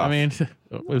playing it off. I mean,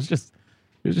 it was just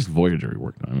Voyager we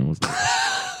worked on. I mean, it wasn't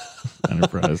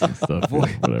Enterprise and stuff.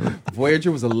 Whatever.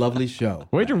 Voyager was a lovely show.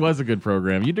 Voyager was a good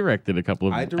program. You directed a couple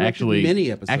of I directed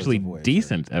many episodes of Voyager.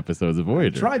 Decent episodes of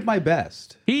Voyager. Tried my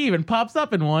best. He even pops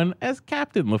up in one as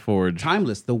Captain LaForge.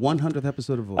 Timeless, the 100th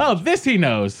episode of Voyager. Oh, this he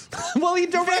knows. Well, he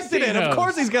directed it. Of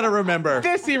course he's going to remember.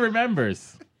 This he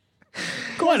remembers.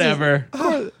 Whatever.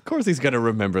 Of course he's going to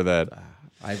remember that.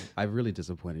 I've really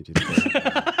disappointed you today.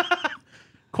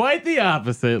 Quite the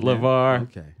opposite, LeVar.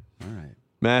 Okay, all right.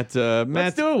 Let's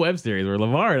do a web series where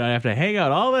LeVar and I have to hang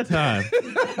out all the time.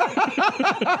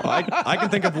 I can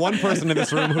think of one person in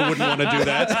this room who wouldn't want to do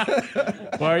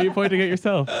that. Why are you pointing at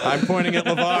yourself? I'm pointing at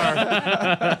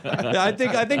LeVar. I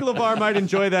think LeVar might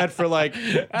enjoy that for like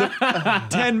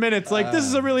 10 minutes. Like, this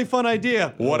is a really fun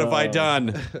idea. What have I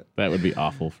done? That would be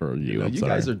awful for you. You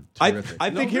guys are terrific.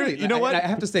 I think here, really, you know what? I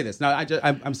have to say this. Now,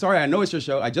 I'm sorry. I know it's your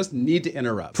show. I just need to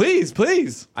interrupt.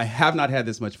 Please. I have not had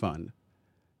this much fun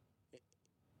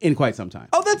in quite some time.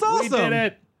 Oh, that's awesome. We did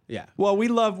it. Yeah. Well, we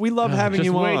love having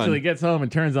you on. Just wait till he gets home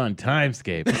and turns on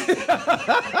Timescape.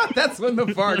 That's when the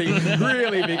party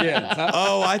really begins. Huh?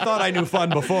 Oh, I thought I knew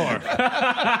fun before.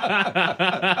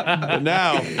 But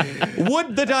now,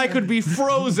 would that I could be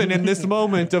frozen in this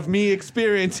moment of me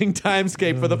experiencing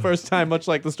Timescape for the first time, much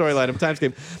like the storyline of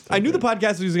Timescape. I knew the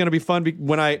podcast was going to be fun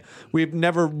we've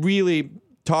never really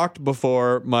talked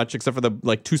before much, except for the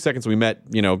 2 seconds we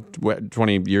met,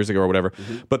 20 years ago or whatever.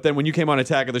 Mm-hmm. But then when you came on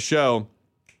Attack of the Show,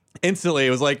 instantly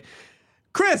it was like,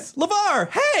 Chris, LeVar,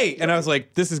 hey! And I was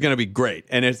like, this is going to be great.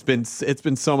 And it's been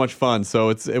so much fun. So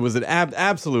it was an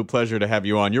absolute pleasure to have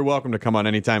you on. You're welcome to come on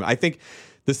anytime. I think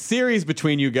the series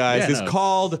between you guys is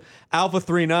called Alpha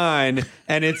 39,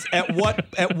 and it's at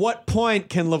what point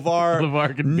can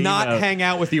LeVar not hang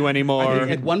out with you anymore? I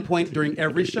think at one point during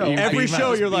every show.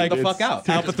 You're like, the fuck out.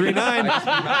 Alpha 39.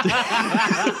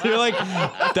 You're like,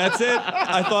 that's it.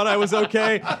 I thought I was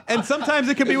okay. And sometimes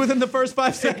it could be within the first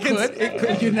 5 seconds. It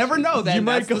could. You never know that. You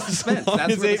might go suspense. As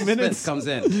That's where 8 the minutes suspense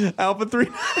comes in. Alpha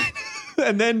 39.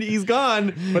 And then he's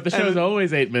gone. But the show's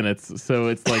always 8 minutes, so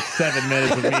it's like 7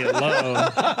 minutes of me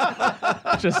alone,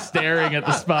 just staring at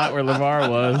the spot where LeVar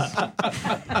was.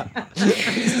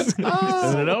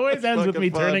 And it always ends with me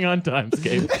turning on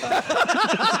Timescape.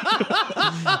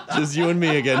 Just you and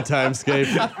me again,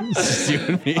 Timescape. Just you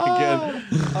and me again.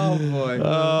 Oh boy.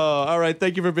 Oh, all right.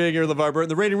 Thank you for being here, LeVar Burton.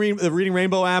 The Reading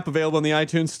Rainbow app available in the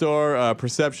iTunes Store.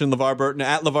 Perception, LeVar Burton,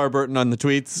 at LeVar Burton on the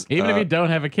tweets. Even if you don't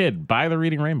have a kid, buy the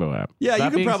Reading Rainbow app. Yeah,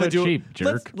 Stop you could probably do cheap,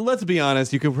 jerk. Let's be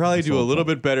honest. You could probably do a little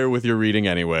bit better with your reading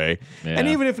anyway. Yeah. And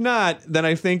even if not, then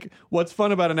I think what's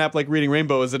fun about an app like Reading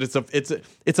Rainbow is that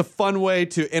it's a fun way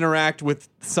to interact with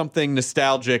something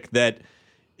nostalgic that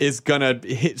is gonna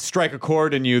strike a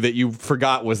chord in you that you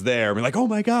forgot was there. Be like, oh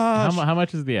my gosh! How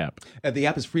much is the app? The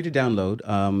app is free to download.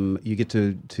 You get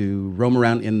to roam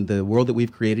around in the world that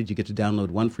we've created. You get to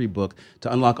download one free book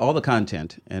to unlock all the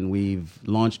content. And we've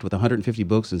launched with 150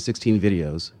 books and 16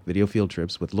 videos, video field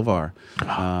trips with LeVar.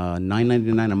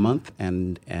 $9.99 a month,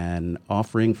 and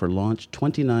offering for launch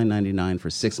 $29.99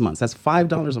 for 6 months. That's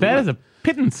 $5 a month. That is a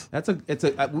pittance. It's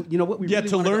a you know what we really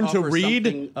to learn to read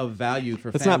something of value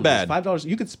for that's families. not bad. $5.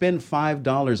 You could spend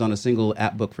 $5 on a single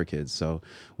app book for kids. So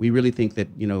we really think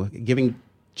that giving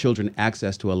children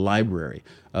access to a library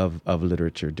of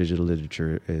literature, digital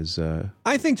literature, is.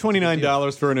 I think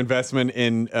 $29 for an investment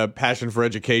in a passion for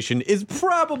education is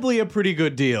probably a pretty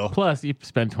good deal. Plus, you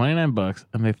spend $29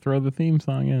 and they throw the theme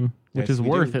song in, which is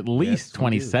worth at least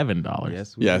 $27.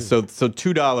 Yes, yeah. So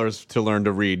 $2 to learn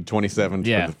to read,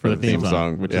 $27 for the theme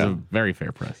song, which is a very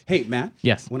fair price. Hey, Matt.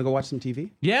 Yes. Want to go watch some TV?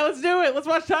 Yeah, let's do it. Let's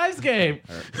watch Times Game.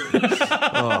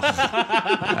 Alpha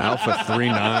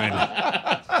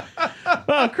 3-9.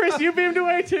 Oh, Chris, you beamed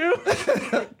away too.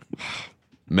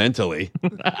 Mentally.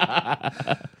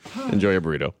 Enjoy your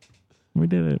burrito. We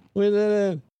did it. We did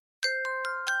it.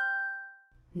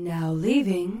 Now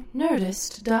leaving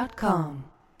Nerdist.com.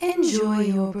 Enjoy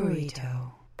your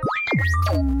burrito.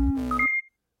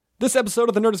 This episode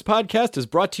of the Nerdist Podcast is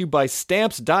brought to you by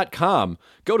Stamps.com.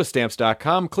 Go to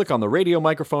Stamps.com, click on the radio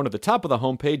microphone at the top of the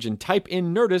homepage, and type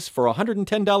in Nerdist for a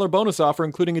 $110 bonus offer,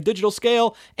 including a digital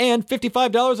scale and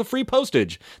 $55 of free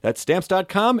postage. That's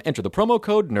Stamps.com. Enter the promo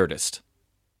code Nerdist.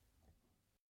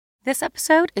 This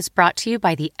episode is brought to you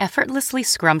by the effortlessly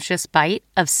scrumptious bite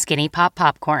of Skinny Pop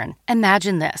Popcorn.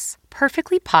 Imagine this: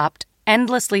 perfectly popped,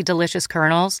 endlessly delicious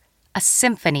kernels, a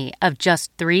symphony of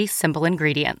just 3 simple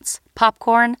ingredients: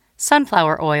 popcorn,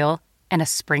 sunflower oil, and a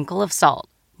sprinkle of salt.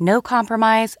 No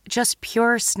compromise, just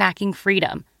pure snacking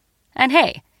freedom. And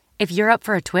hey, if you're up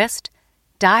for a twist,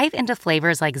 dive into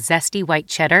flavors like zesty white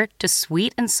cheddar to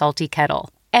sweet and salty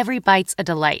kettle. Every bite's a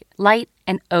delight, light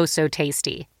and oh so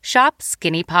tasty. Shop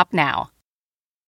Skinny Pop now.